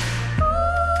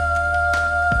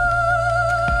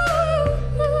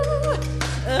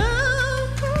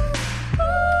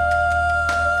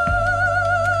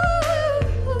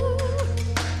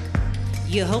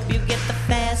 You hope you get the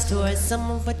fast toy,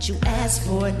 some of what you asked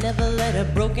for. Never let a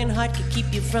broken heart keep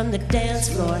you from the dance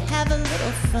floor. Have a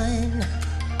little fun.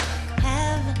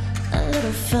 Have a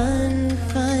little fun,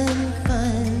 fun,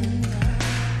 fun.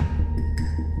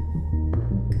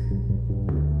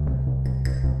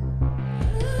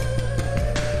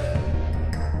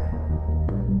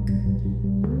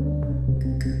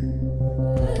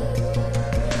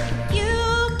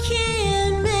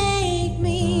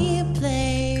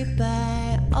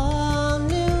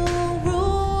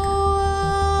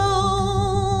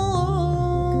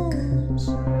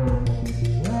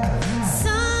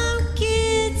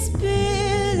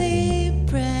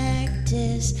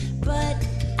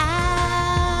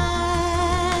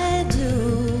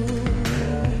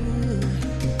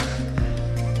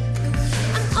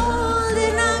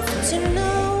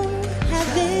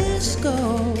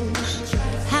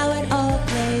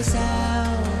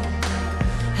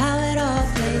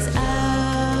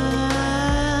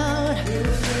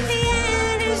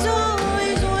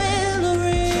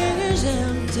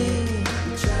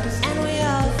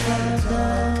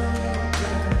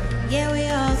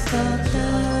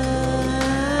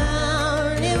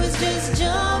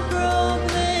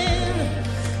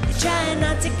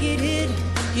 not to get hit.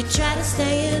 You try to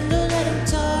stay in, don't let him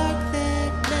talk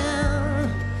that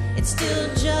down. It's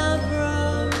still job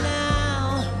room now.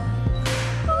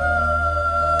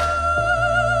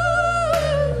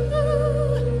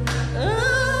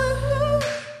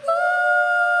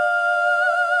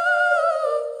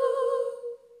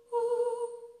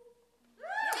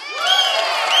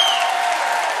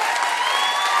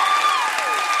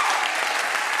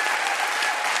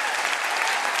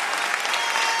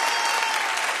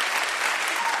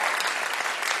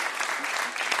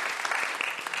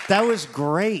 That was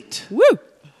great. Woo!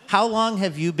 How long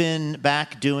have you been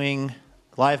back doing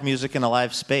live music in a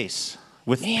live space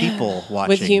with people watching?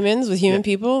 With human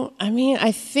people? I mean,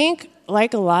 I think,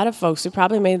 like a lot of folks, we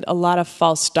probably made a lot of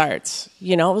false starts.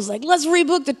 You know, it was like, let's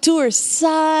rebook the tour,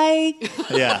 psych.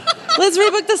 Yeah. Let's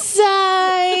rebook the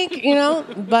psych, you know?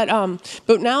 But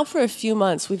now for a few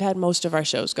months, we've had most of our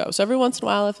shows go. So every once in a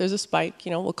while, if there's a spike,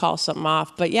 you know, we'll call something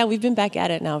off. But yeah, we've been back at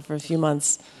it now for a few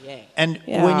months. And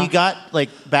Yeah. when you got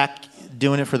back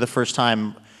doing it for the first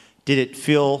time, did it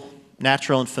feel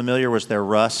natural and familiar? Was there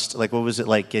rust? What was it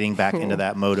like getting back into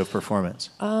that mode of performance?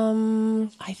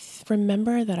 I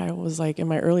remember that I was in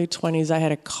my early 20s, I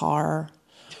had a car,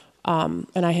 and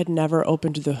I had never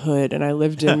opened the hood, and I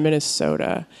lived in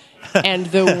Minnesota. And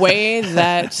the way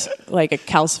that a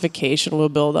calcification will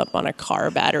build up on a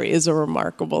car battery is a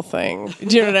remarkable thing.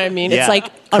 Do you know what I mean? Yeah. It's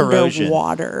like Corrosion.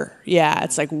 underwater. Yeah,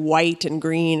 it's like white and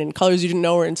green and colors you didn't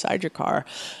know were inside your car.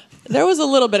 There was a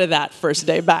little bit of that first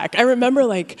day back. I remember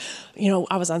I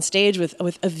was on stage with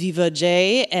Aviva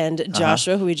J and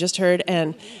Joshua, who we just heard,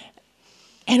 and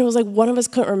it was like one of us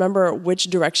couldn't remember which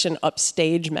direction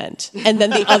upstage meant, and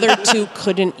then the other two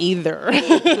couldn't either.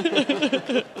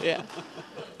 Yeah.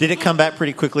 Did it come back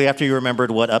pretty quickly after you remembered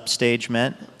what upstage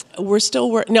meant? We're still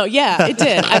working. No, yeah, it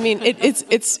did. I mean,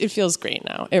 it feels great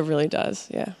now. It really does.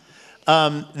 Yeah.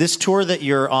 This tour that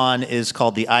you're on is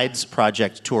called the AIDS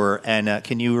Project Tour, and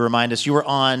can you remind us? You were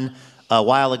on a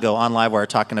while ago on Livewire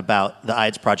talking about the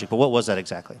AIDS Project, but what was that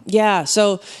exactly? Yeah,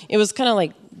 so it was kind of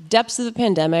like depths of the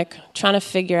pandemic, trying to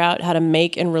figure out how to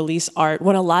make and release art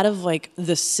when a lot of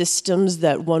the systems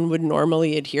that one would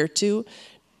normally adhere to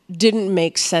didn't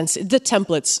make sense. The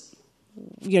templates,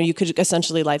 you could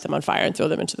essentially light them on fire and throw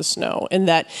them into the snow. And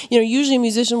that, usually a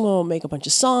musician will make a bunch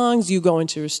of songs, you go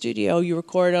into a studio, you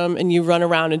record them, and you run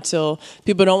around until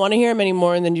people don't want to hear them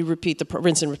anymore, and then you repeat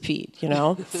rinse and repeat,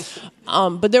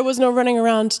 But there was no running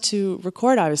around to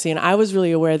record, obviously, and I was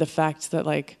really aware of the fact that,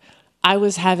 I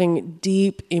was having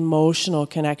deep emotional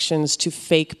connections to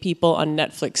fake people on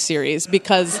Netflix series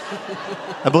because...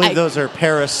 I believe those are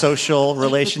parasocial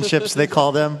relationships, they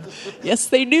call them. Yes,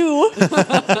 they do.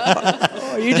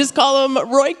 Or you just call them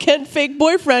Roy Kent fake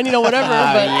boyfriend, whatever.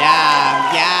 But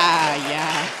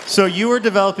Yeah. So you were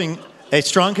developing a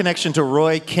strong connection to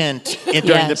Roy Kent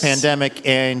during the pandemic,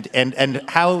 and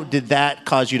how did that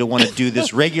cause you to want to do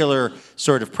this regular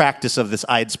sort of practice of this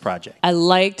AIDS project? I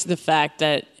liked the fact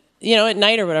that, at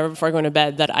night or whatever, before going to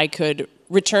bed, that I could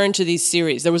return to these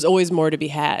series. There was always more to be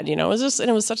had, It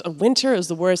was such a winter, it was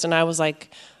the worst, and I was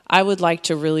like, I would like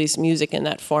to release music in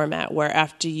that format where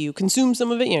after you consume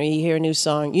some of it, you hear a new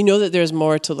song, that there's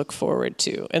more to look forward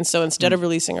to. And so instead of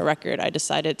releasing a record, I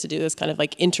decided to do this kind of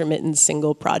intermittent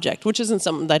single project, which isn't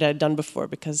something that I'd done before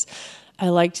because I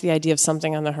liked the idea of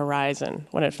something on the horizon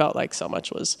when it felt like so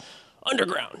much was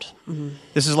underground. Mm-hmm.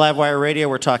 This is Livewire Radio.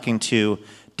 We're talking to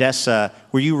Dessa.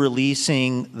 Were you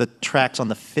releasing the tracks on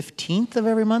the 15th of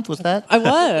every month? Was that? I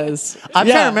was. I'm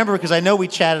trying to remember because I know we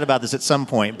chatted about this at some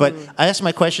point, but I guess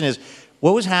my question is,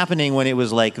 what was happening when it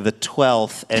was the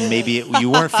 12th and maybe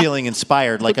you weren't feeling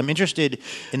inspired? I'm interested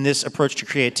in this approach to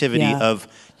creativity of,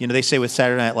 they say with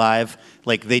Saturday Night Live,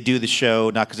 they do the show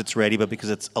not because it's ready, but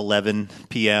because it's 11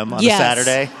 p.m. on a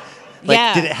Saturday.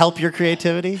 Did it help your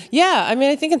creativity? Yeah, I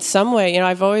mean, I think in some way,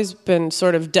 I've always been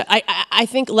sort of, I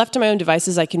think left to my own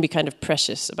devices, I can be kind of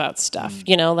precious about stuff,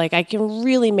 I can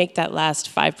really make that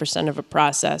last 5% of a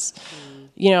process,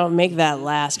 make that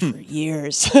last for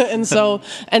years. and so,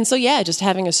 just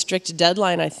having a strict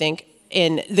deadline, I think,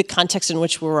 in the context in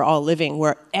which we were all living,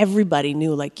 where everybody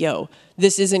knew,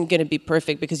 this isn't going to be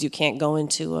perfect because you can't go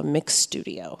into a mix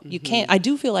studio. You can't. I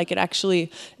do feel like it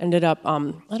actually ended up, I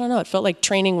don't know, it felt like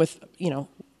training with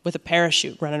a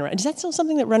parachute running around. Is that still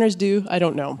something that runners do? I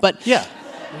don't know. But yeah,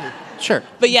 sure.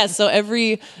 But yeah, so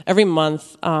every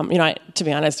month, to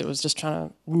be honest, it was just trying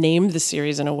to name the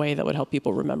series in a way that would help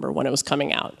people remember when it was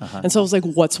coming out. And so I was like,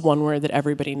 what's one word that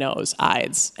everybody knows?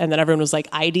 AIDS. And then everyone was like,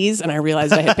 IDs, and I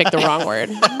realized I had picked the wrong word.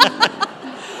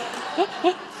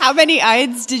 How many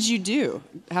Ides did you do?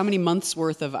 How many months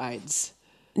worth of Ides?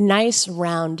 Nice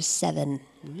round 7.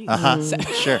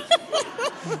 Sure.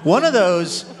 One of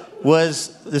those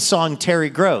was the song Terry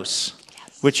Gross,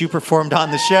 which you performed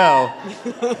on the show,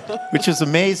 which was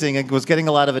amazing and was getting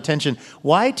a lot of attention.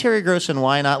 Why Terry Gross and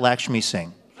why not Lakshmi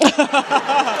Singh?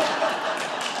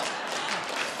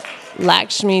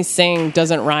 Lakshmi Singh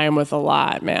doesn't rhyme with a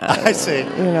lot, man. I see. You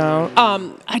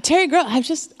know, Terry Gross.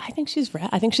 I think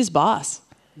she's boss.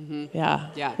 Mm-hmm.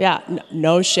 Yeah.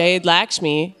 No shade,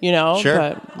 Lakshmi. You know, sure.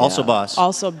 But, also boss.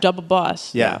 Also double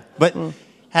boss. Yeah. But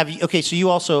have you? Okay, so you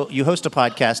host a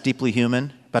podcast, Deeply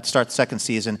Human, about to start the second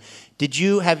season.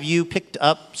 Have you picked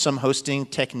up some hosting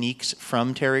techniques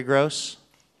from Terry Gross?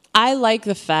 I like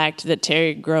the fact that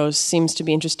Terry Gross seems to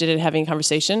be interested in having a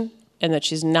conversation. And that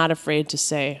she's not afraid to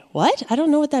say, what? I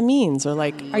don't know what that means. Or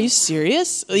like, are you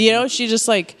serious? You know, she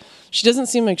doesn't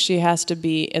seem like she has to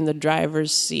be in the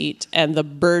driver's seat. And the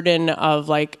burden of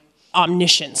like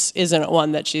omniscience isn't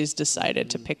one that she's decided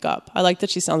to pick up. I like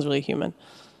that she sounds really human.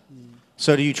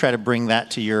 So do you try to bring that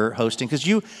to your hosting? Because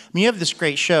you have this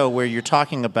great show where you're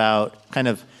talking about kind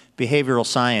of behavioral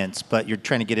science, but you're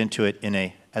trying to get into it in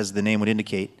a, as the name would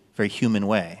indicate, very human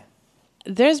way.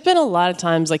 There's been a lot of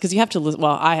times, like, because you have to,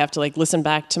 I have to, like, listen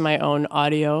back to my own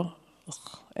audio.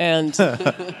 And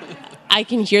I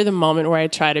can hear the moment where I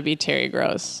try to be Terry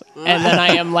Gross. And then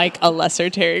I am, like, a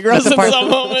lesser Terry Gross in some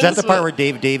moments. Is that the part where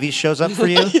Dave Davies shows up for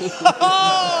you?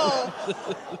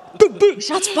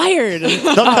 Shots fired.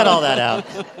 Don't cut all that out.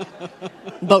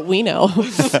 But we know.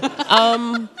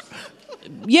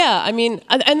 Yeah, I mean,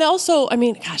 and also, I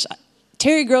mean, gosh,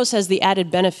 Terry Gross has the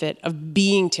added benefit of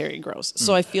being Terry Gross.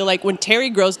 So I feel like when Terry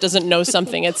Gross doesn't know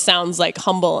something, it sounds like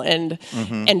humble and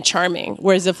charming.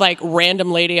 Whereas if like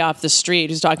random lady off the street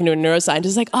who's talking to a neuroscientist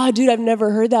is like, oh, dude, I've never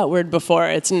heard that word before,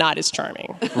 it's not as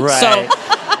charming. Right. So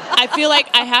I feel like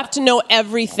I have to know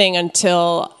everything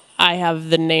until I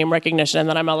have the name recognition and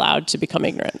then I'm allowed to become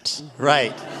ignorant.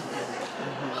 Right.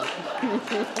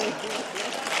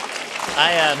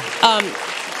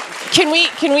 Can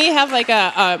we have like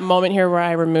a moment here where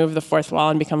I remove the fourth wall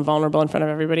and become vulnerable in front of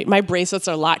everybody? My bracelets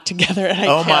are locked together. And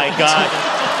oh my God.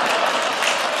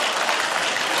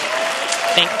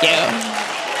 Thank you.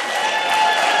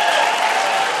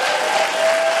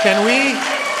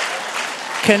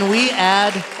 Can we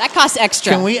add... That costs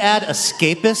extra. Can we add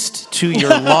escapist to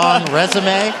your long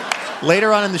resume?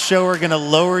 Later on in the show, we're going to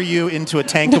lower you into a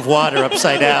tank of water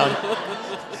upside down.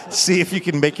 See if you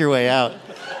can make your way out.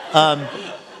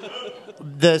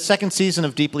 The second season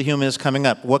of Deeply Human is coming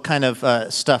up. What kind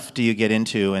of stuff do you get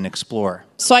into and explore?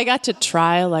 So I got to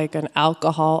try like an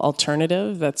alcohol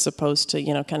alternative that's supposed to,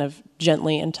 you know, kind of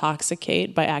gently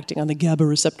intoxicate by acting on the GABA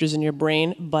receptors in your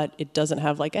brain, but it doesn't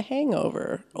have like a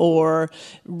hangover or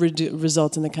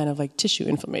result in the kind of like tissue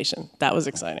inflammation. That was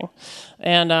exciting.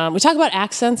 And we talk about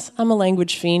accents. I'm a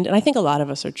language fiend, and I think a lot of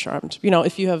us are charmed. You know,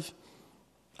 if you have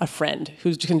a friend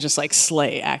who can just like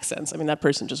slay accents, I mean, that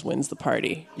person just wins the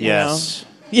party. Yes. You know?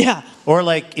 Yeah. Or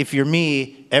like, if you're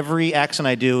me, every accent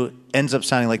I do ends up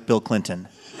sounding like Bill Clinton.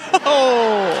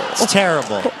 Oh. It's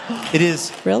terrible. It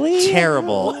is really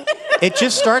terrible. It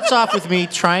just starts off with me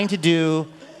trying to do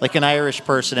like an Irish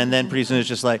person, and then pretty soon it's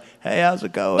just like, hey, how's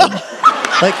it going?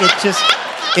 Like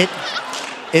it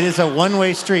is a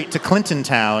one-way street to Clinton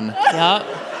Town. Yep.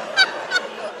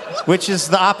 Which is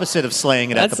the opposite of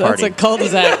slaying it at the party. That's a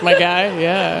cul-de-sac, my guy.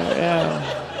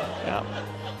 Yeah.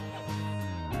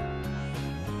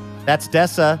 That's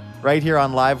Dessa right here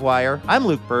on Livewire. I'm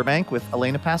Luke Burbank with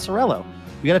Elena Passarello.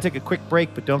 We got to take a quick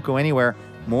break, but don't go anywhere.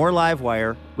 More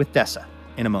Livewire with Dessa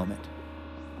in a moment.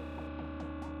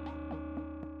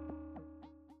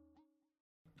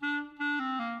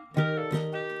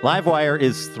 Livewire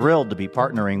is thrilled to be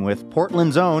partnering with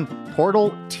Portland's own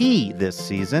Portal Tea this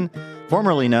season.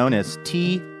 Formerly known as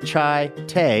Tea Chai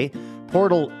Tay,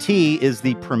 Portal Tea is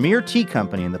the premier tea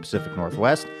company in the Pacific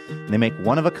Northwest, and they make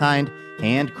one-of-a-kind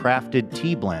handcrafted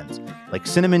tea blends like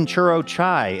cinnamon churro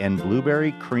chai and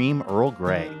blueberry cream Earl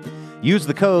Grey. Use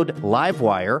the code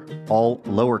LIVEWIRE, all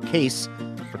lowercase,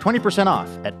 for 20% off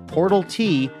at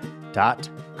portaltea.co.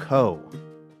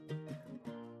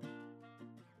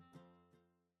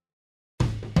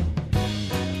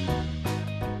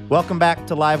 Welcome back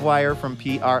to Livewire from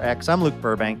PRX. I'm Luke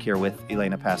Burbank here with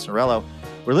Elena Passarello.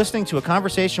 We're listening to a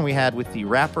conversation we had with the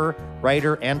rapper,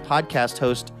 writer, and podcast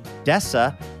host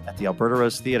Dessa at the Alberta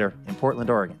Rose Theater in Portland,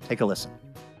 Oregon. Take a listen.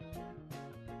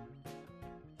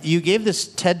 You gave this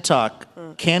TED Talk,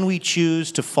 Can We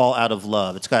Choose to Fall Out of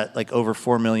Love? It's got like over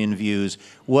 4 million views.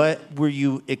 What were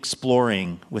you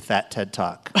exploring with that TED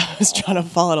Talk? I was trying to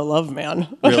fall out of love,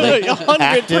 man. Really?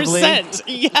 100%.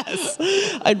 Yes.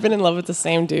 I'd been in love with the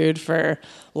same dude for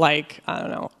like, I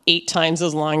don't know, 8 times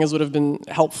as long as would have been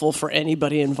helpful for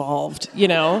anybody involved, you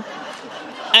know?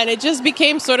 And it just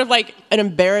became sort of like an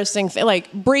embarrassing thing.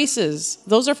 Like braces,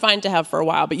 those are fine to have for a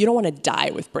while, but you don't want to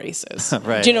die with braces.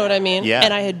 Right. Do you know what I mean? Yeah.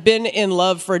 And I had been in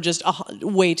love for just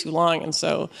way too long. And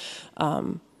so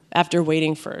after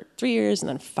waiting for 3 years and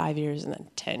then 5 years and then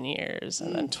 10 years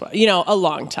and then 12, a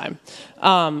long time,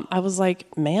 I was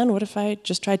like, man, what if I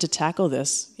just tried to tackle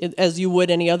this as you would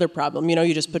any other problem?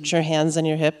 You just put your hands on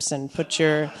your hips and put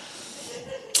your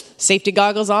safety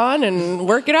goggles on and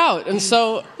work it out. And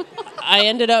so I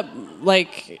ended up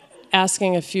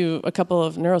asking a couple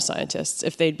of neuroscientists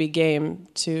if they'd be game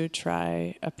to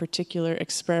try a particular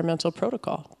experimental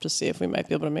protocol to see if we might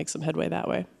be able to make some headway that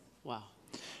way. Wow.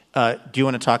 Do you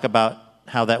want to talk about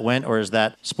how that went, or is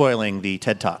that spoiling the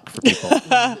TED Talk for people?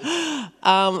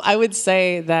 I would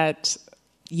say that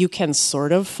you can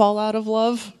sort of fall out of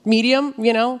love, medium,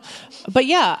 But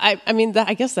yeah,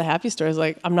 I guess the happy story is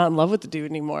I'm not in love with the dude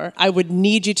anymore. I would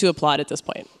need you to applaud at this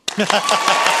point.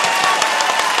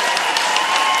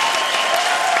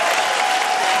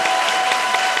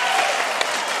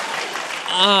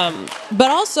 But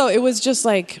also, it was just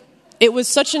it was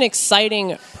such an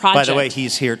exciting project. By the way,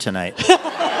 he's here tonight.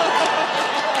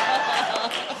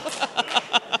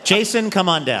 Jason, come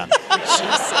on down.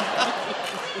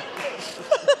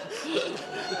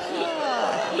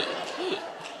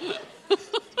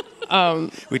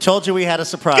 We told you we had a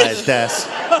surprise, Des.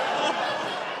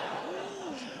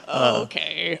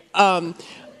 Okay.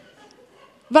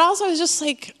 But also, it was just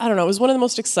I don't know, it was one of the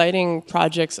most exciting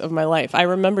projects of my life. I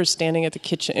remember standing at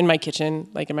in my kitchen,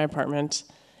 in my apartment,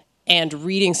 and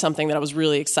reading something that I was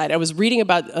really excited. I was reading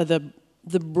about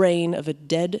the brain of a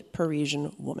dead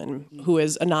Parisian woman who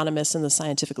is anonymous in the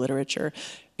scientific literature.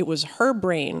 It was her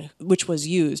brain which was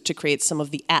used to create some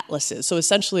of the atlases. So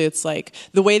essentially it's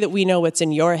the way that we know what's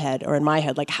in your head or in my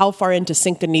head, how far in to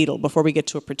sink a needle before we get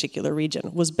to a particular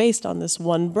region, was based on this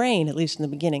one brain, at least in the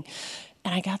beginning.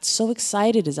 And I got so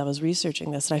excited as I was researching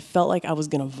this that I felt like I was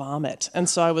going to vomit. And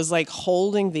so I was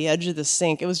holding the edge of the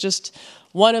sink. It was just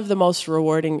one of the most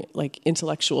rewarding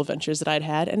intellectual ventures that I'd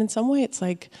had. And in some way it's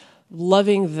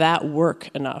loving that work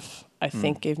enough, I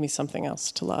think, gave me something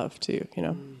else to love too,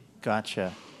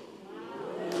 Gotcha.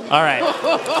 All right.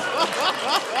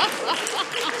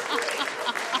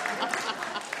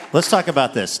 Let's talk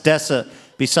about this. Dessa,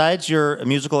 besides your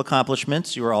musical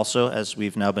accomplishments, you are also, as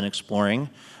we've now been exploring,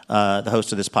 the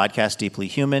host of this podcast, Deeply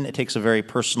Human. It takes a very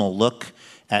personal look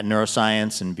at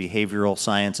neuroscience and behavioral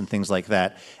science and things like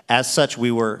that. As such,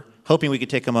 we were hoping we could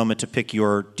take a moment to pick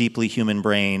your deeply human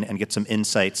brain and get some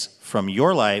insights from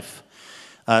your life.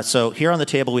 So here on the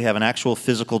table, we have an actual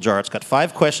physical jar. It's got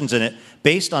 5 questions in it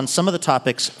based on some of the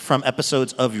topics from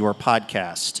episodes of your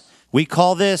podcast. We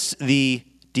call this the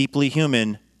Deeply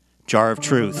Human Jar of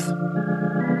Truth.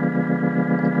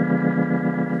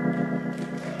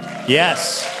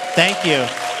 Yes, thank you.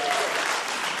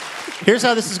 Here's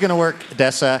how this is going to work,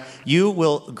 Dessa. You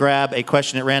will grab a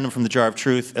question at random from the Jar of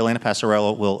Truth. Elena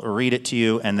Passarello will read it to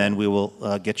you, and then we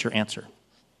will get your answer.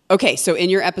 Okay, so in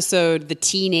your episode, The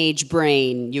Teenage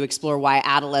Brain, you explore why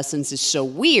adolescence is so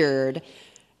weird.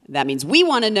 That means we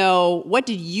want to know, what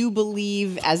did you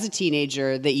believe as a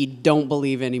teenager that you don't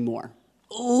believe anymore?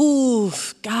 Ooh,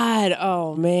 God,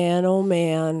 oh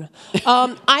man.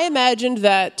 I imagined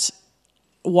that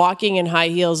walking in high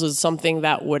heels was something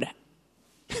that would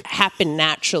happen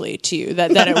naturally to you,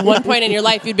 that at one point in your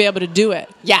life you'd be able to do it.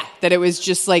 Yeah, that it was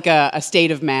just a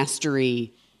state of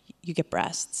mastery. You get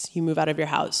breasts, you move out of your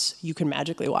house, you can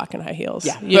magically walk in high heels.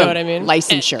 Yeah, you know what I mean?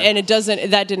 Licensure. And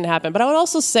that didn't happen. But I would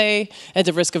also say, at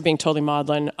the risk of being totally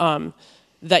maudlin,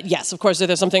 that yes, of course,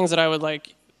 there's some things that I would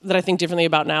that I think differently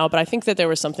about now, but I think that there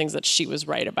were some things that she was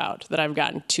right about, that I've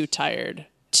gotten too tired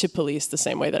to police the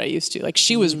same way that I used to.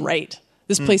 She was right.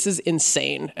 This place is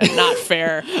insane and not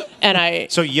fair.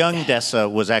 So young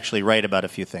Dessa was actually right about a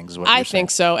few things. I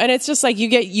think so. And it's just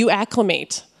you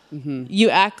acclimate. Mm-hmm. You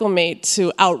acclimate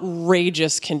to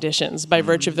outrageous conditions by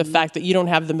virtue of the fact that you don't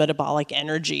have the metabolic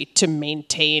energy to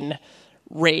maintain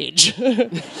rage.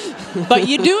 But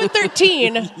you do at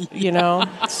 13,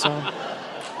 so.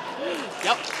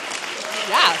 Yep.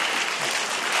 Yeah.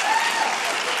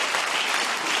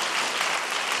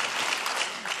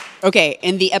 Okay,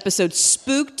 in the episode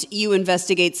Spooked, you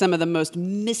investigate some of the most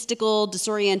mystical,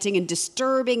 disorienting, and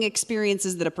disturbing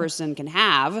experiences that a person can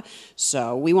have.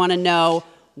 So we want to know,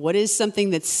 what is something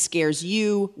that scares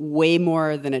you way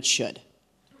more than it should?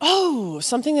 Oh,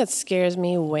 something that scares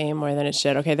me way more than it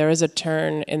should. Okay, there was a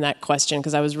turn in that question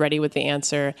because I was ready with the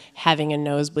answer, having a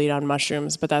nosebleed on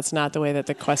mushrooms, but that's not the way that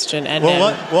the question ended.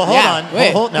 Well,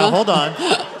 hold on. Hold on.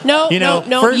 No,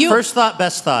 no. First thought,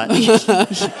 best thought.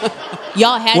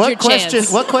 Y'all had your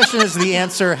chance. What question is the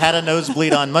answer? Had a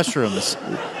nosebleed on mushrooms.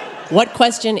 What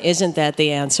question isn't that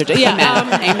the answer to?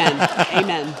 Yeah.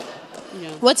 Amen.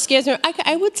 What scares me?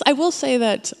 I will say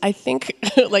that I think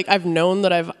like I've known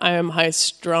that I am high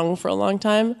strung for a long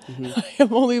time. Mm-hmm. I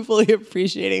am only fully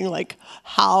appreciating like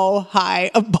how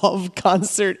high above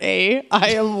concert A I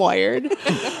am wired.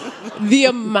 The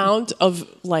amount of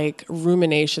like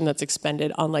rumination that's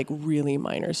expended on like really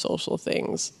minor social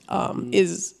things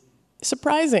is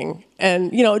surprising.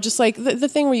 And, you know, just like the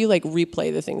thing where you like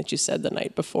replay the thing that you said the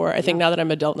night before. I think now that I'm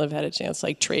adult and I've had a chance to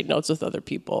like trade notes with other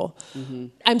people,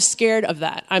 I'm scared of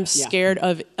that. I'm scared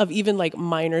of even like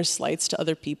minor slights to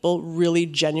other people really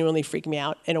genuinely freak me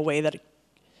out in a way that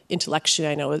intellectually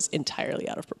I know is entirely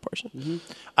out of proportion.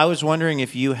 I was wondering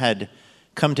if you had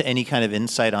come to any kind of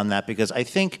insight on that, because I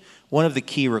think one of the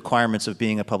key requirements of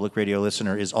being a public radio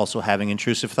listener is also having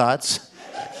intrusive thoughts.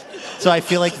 So I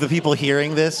feel like the people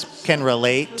hearing this can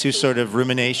relate to sort of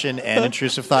rumination and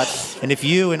intrusive thoughts. And if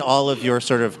you, in all of your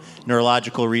sort of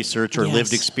neurological research or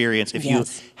lived experience, if you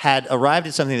had arrived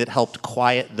at something that helped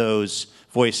quiet those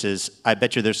voices, I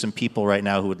bet you there's some people right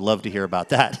now who would love to hear about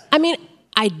that. I mean,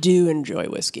 I do enjoy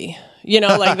whiskey. You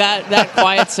know, like that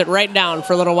quiets it right down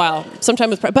for a little while.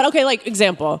 Sometimes with, but okay, like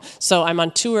example. So I'm on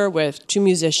tour with two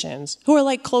musicians who are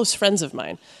like close friends of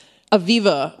mine.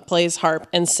 Aviva plays harp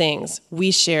and sings.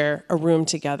 We share a room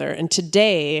together. And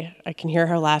today, I can hear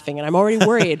her laughing, and I'm already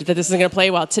worried that this isn't going to play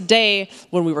well. Today,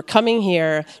 when we were coming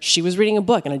here, she was reading a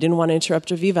book, and I didn't want to interrupt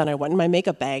Aviva, and I went in my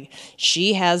makeup bag.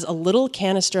 She has a little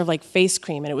canister of like face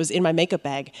cream, and it was in my makeup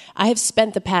bag. I have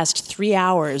spent the past 3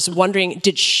 hours wondering,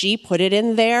 did she put it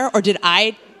in there, or did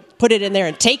I put it in there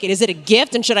and take it? Is it a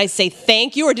gift, and should I say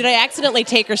thank you, or did I accidentally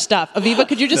take her stuff? Aviva,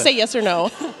 could you just say yes or no?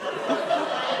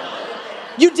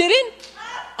 You didn't?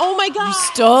 Oh my God. You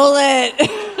stole it.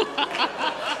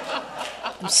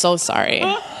 I'm so sorry.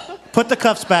 Put the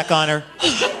cuffs back on her.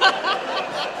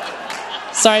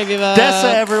 Sorry, Viva.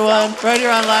 Dessa, everyone. Right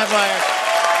here on Livewire.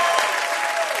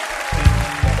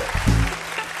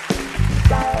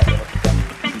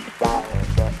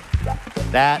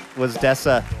 That was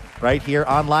Dessa right here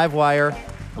on Livewire.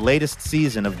 The latest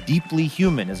season of Deeply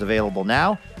Human is available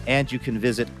now, and you can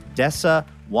visit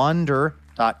DessaWander.com.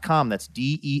 That's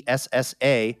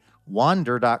DESSA,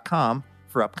 wander.com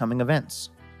for upcoming events.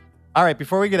 All right,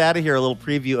 before we get out of here, a little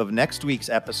preview of next week's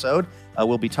episode.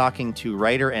 We'll be talking to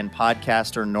writer and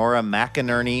podcaster Nora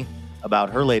McInerney about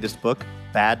her latest book,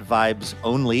 Bad Vibes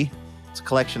Only. It's a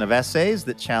collection of essays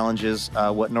that challenges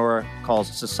what Nora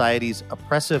calls society's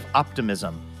oppressive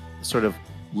optimism, the sort of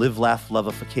live, laugh,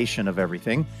 lovification of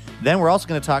everything. Then we're also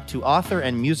going to talk to author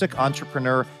and music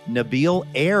entrepreneur Nabil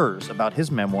Ayers about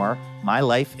his memoir, My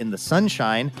Life in the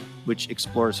Sunshine, which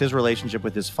explores his relationship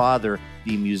with his father,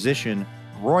 the musician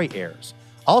Roy Ayers.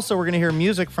 Also, we're going to hear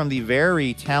music from the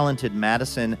very talented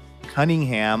Madison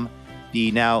Cunningham,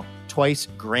 the now twice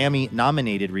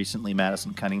Grammy-nominated recently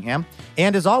Madison Cunningham.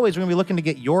 And as always, we're going to be looking to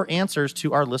get your answers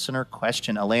to our listener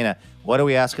question. Elena, what are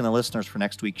we asking the listeners for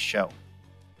next week's show?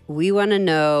 We want to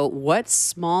know, what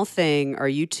small thing are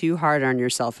you too hard on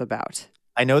yourself about?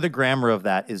 I know the grammar of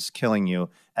that is killing you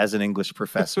as an English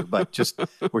professor, but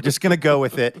we're just going to go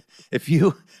with it. If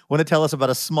you want to tell us about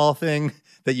a small thing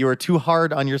that you are too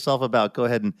hard on yourself about, go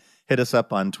ahead and hit us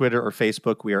up on Twitter or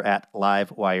Facebook. We are at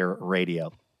Livewire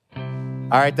Radio.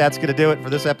 All right, that's going to do it for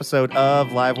this episode of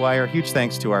Livewire. Huge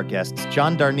thanks to our guests,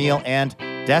 John Darnielle and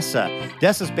Dessa.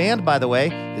 Dessa's band, by the way,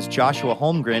 is Joshua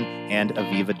Holmgren and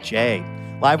Aviva J.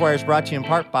 Livewire is brought to you in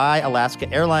part by Alaska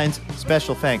Airlines.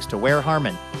 Special thanks to Ware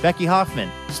Harmon, Becky Hoffman,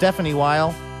 Stephanie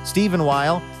Weil, Stephen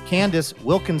Weil, Candace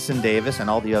Wilkinson Davis, and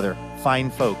all the other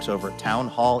fine folks over at Town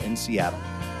Hall in Seattle.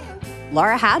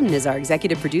 Laura Haddon is our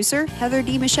executive producer. Heather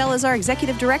D. Michelle is our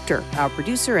executive director. Our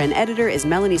producer and editor is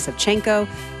Melanie Savchenko.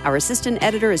 Our assistant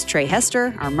editor is Trey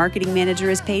Hester. Our marketing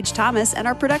manager is Paige Thomas. And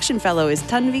our production fellow is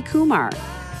Tanvi Kumar.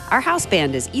 Our house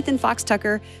band is Ethan Fox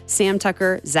Tucker, Sam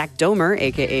Tucker, Zach Domer,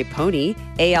 a.k.a. Pony,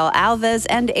 A.L. Alves,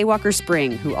 and A. Walker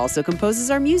Spring, who also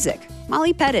composes our music.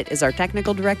 Molly Pettit is our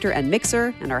technical director and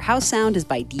mixer, and our house sound is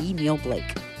by D. Neil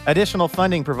Blake. Additional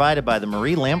funding provided by the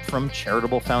Marie Lampfrom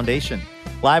Charitable Foundation.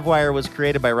 Livewire was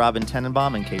created by Robin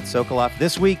Tenenbaum and Kate Sokoloff.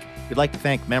 This week, we'd like to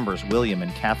thank members William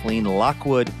and Kathleen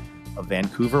Lockwood of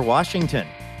Vancouver, Washington.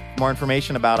 For more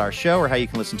information about our show or how you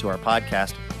can listen to our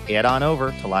podcast, head on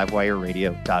over to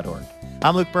livewireradio.org.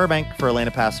 I'm Luke Burbank for Elena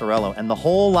Passarello and the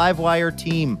whole Livewire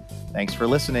team. Thanks for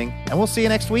listening, and we'll see you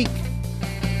next week.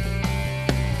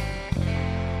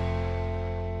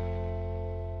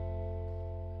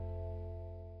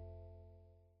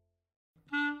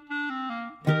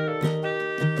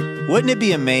 Wouldn't it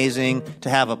be amazing to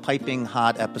have a piping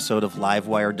hot episode of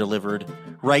Livewire delivered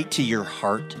right to your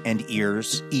heart and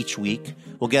ears each week?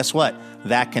 Well, guess what?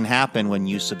 That can happen when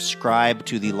you subscribe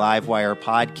to the Livewire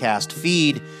podcast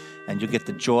feed, and you'll get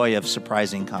the joy of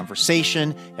surprising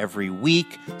conversation every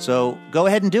week. So go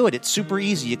ahead and do it. It's super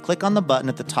easy. You click on the button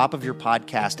at the top of your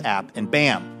podcast app, and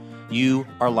bam, you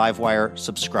are Livewire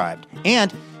subscribed.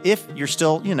 And if you're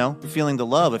still, feeling the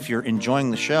love, if you're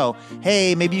enjoying the show,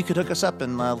 hey, maybe you could hook us up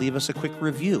and leave us a quick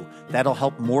review. That'll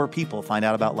help more people find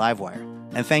out about Livewire.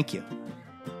 And thank you.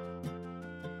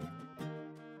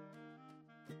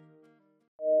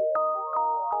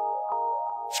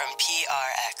 From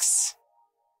PRX.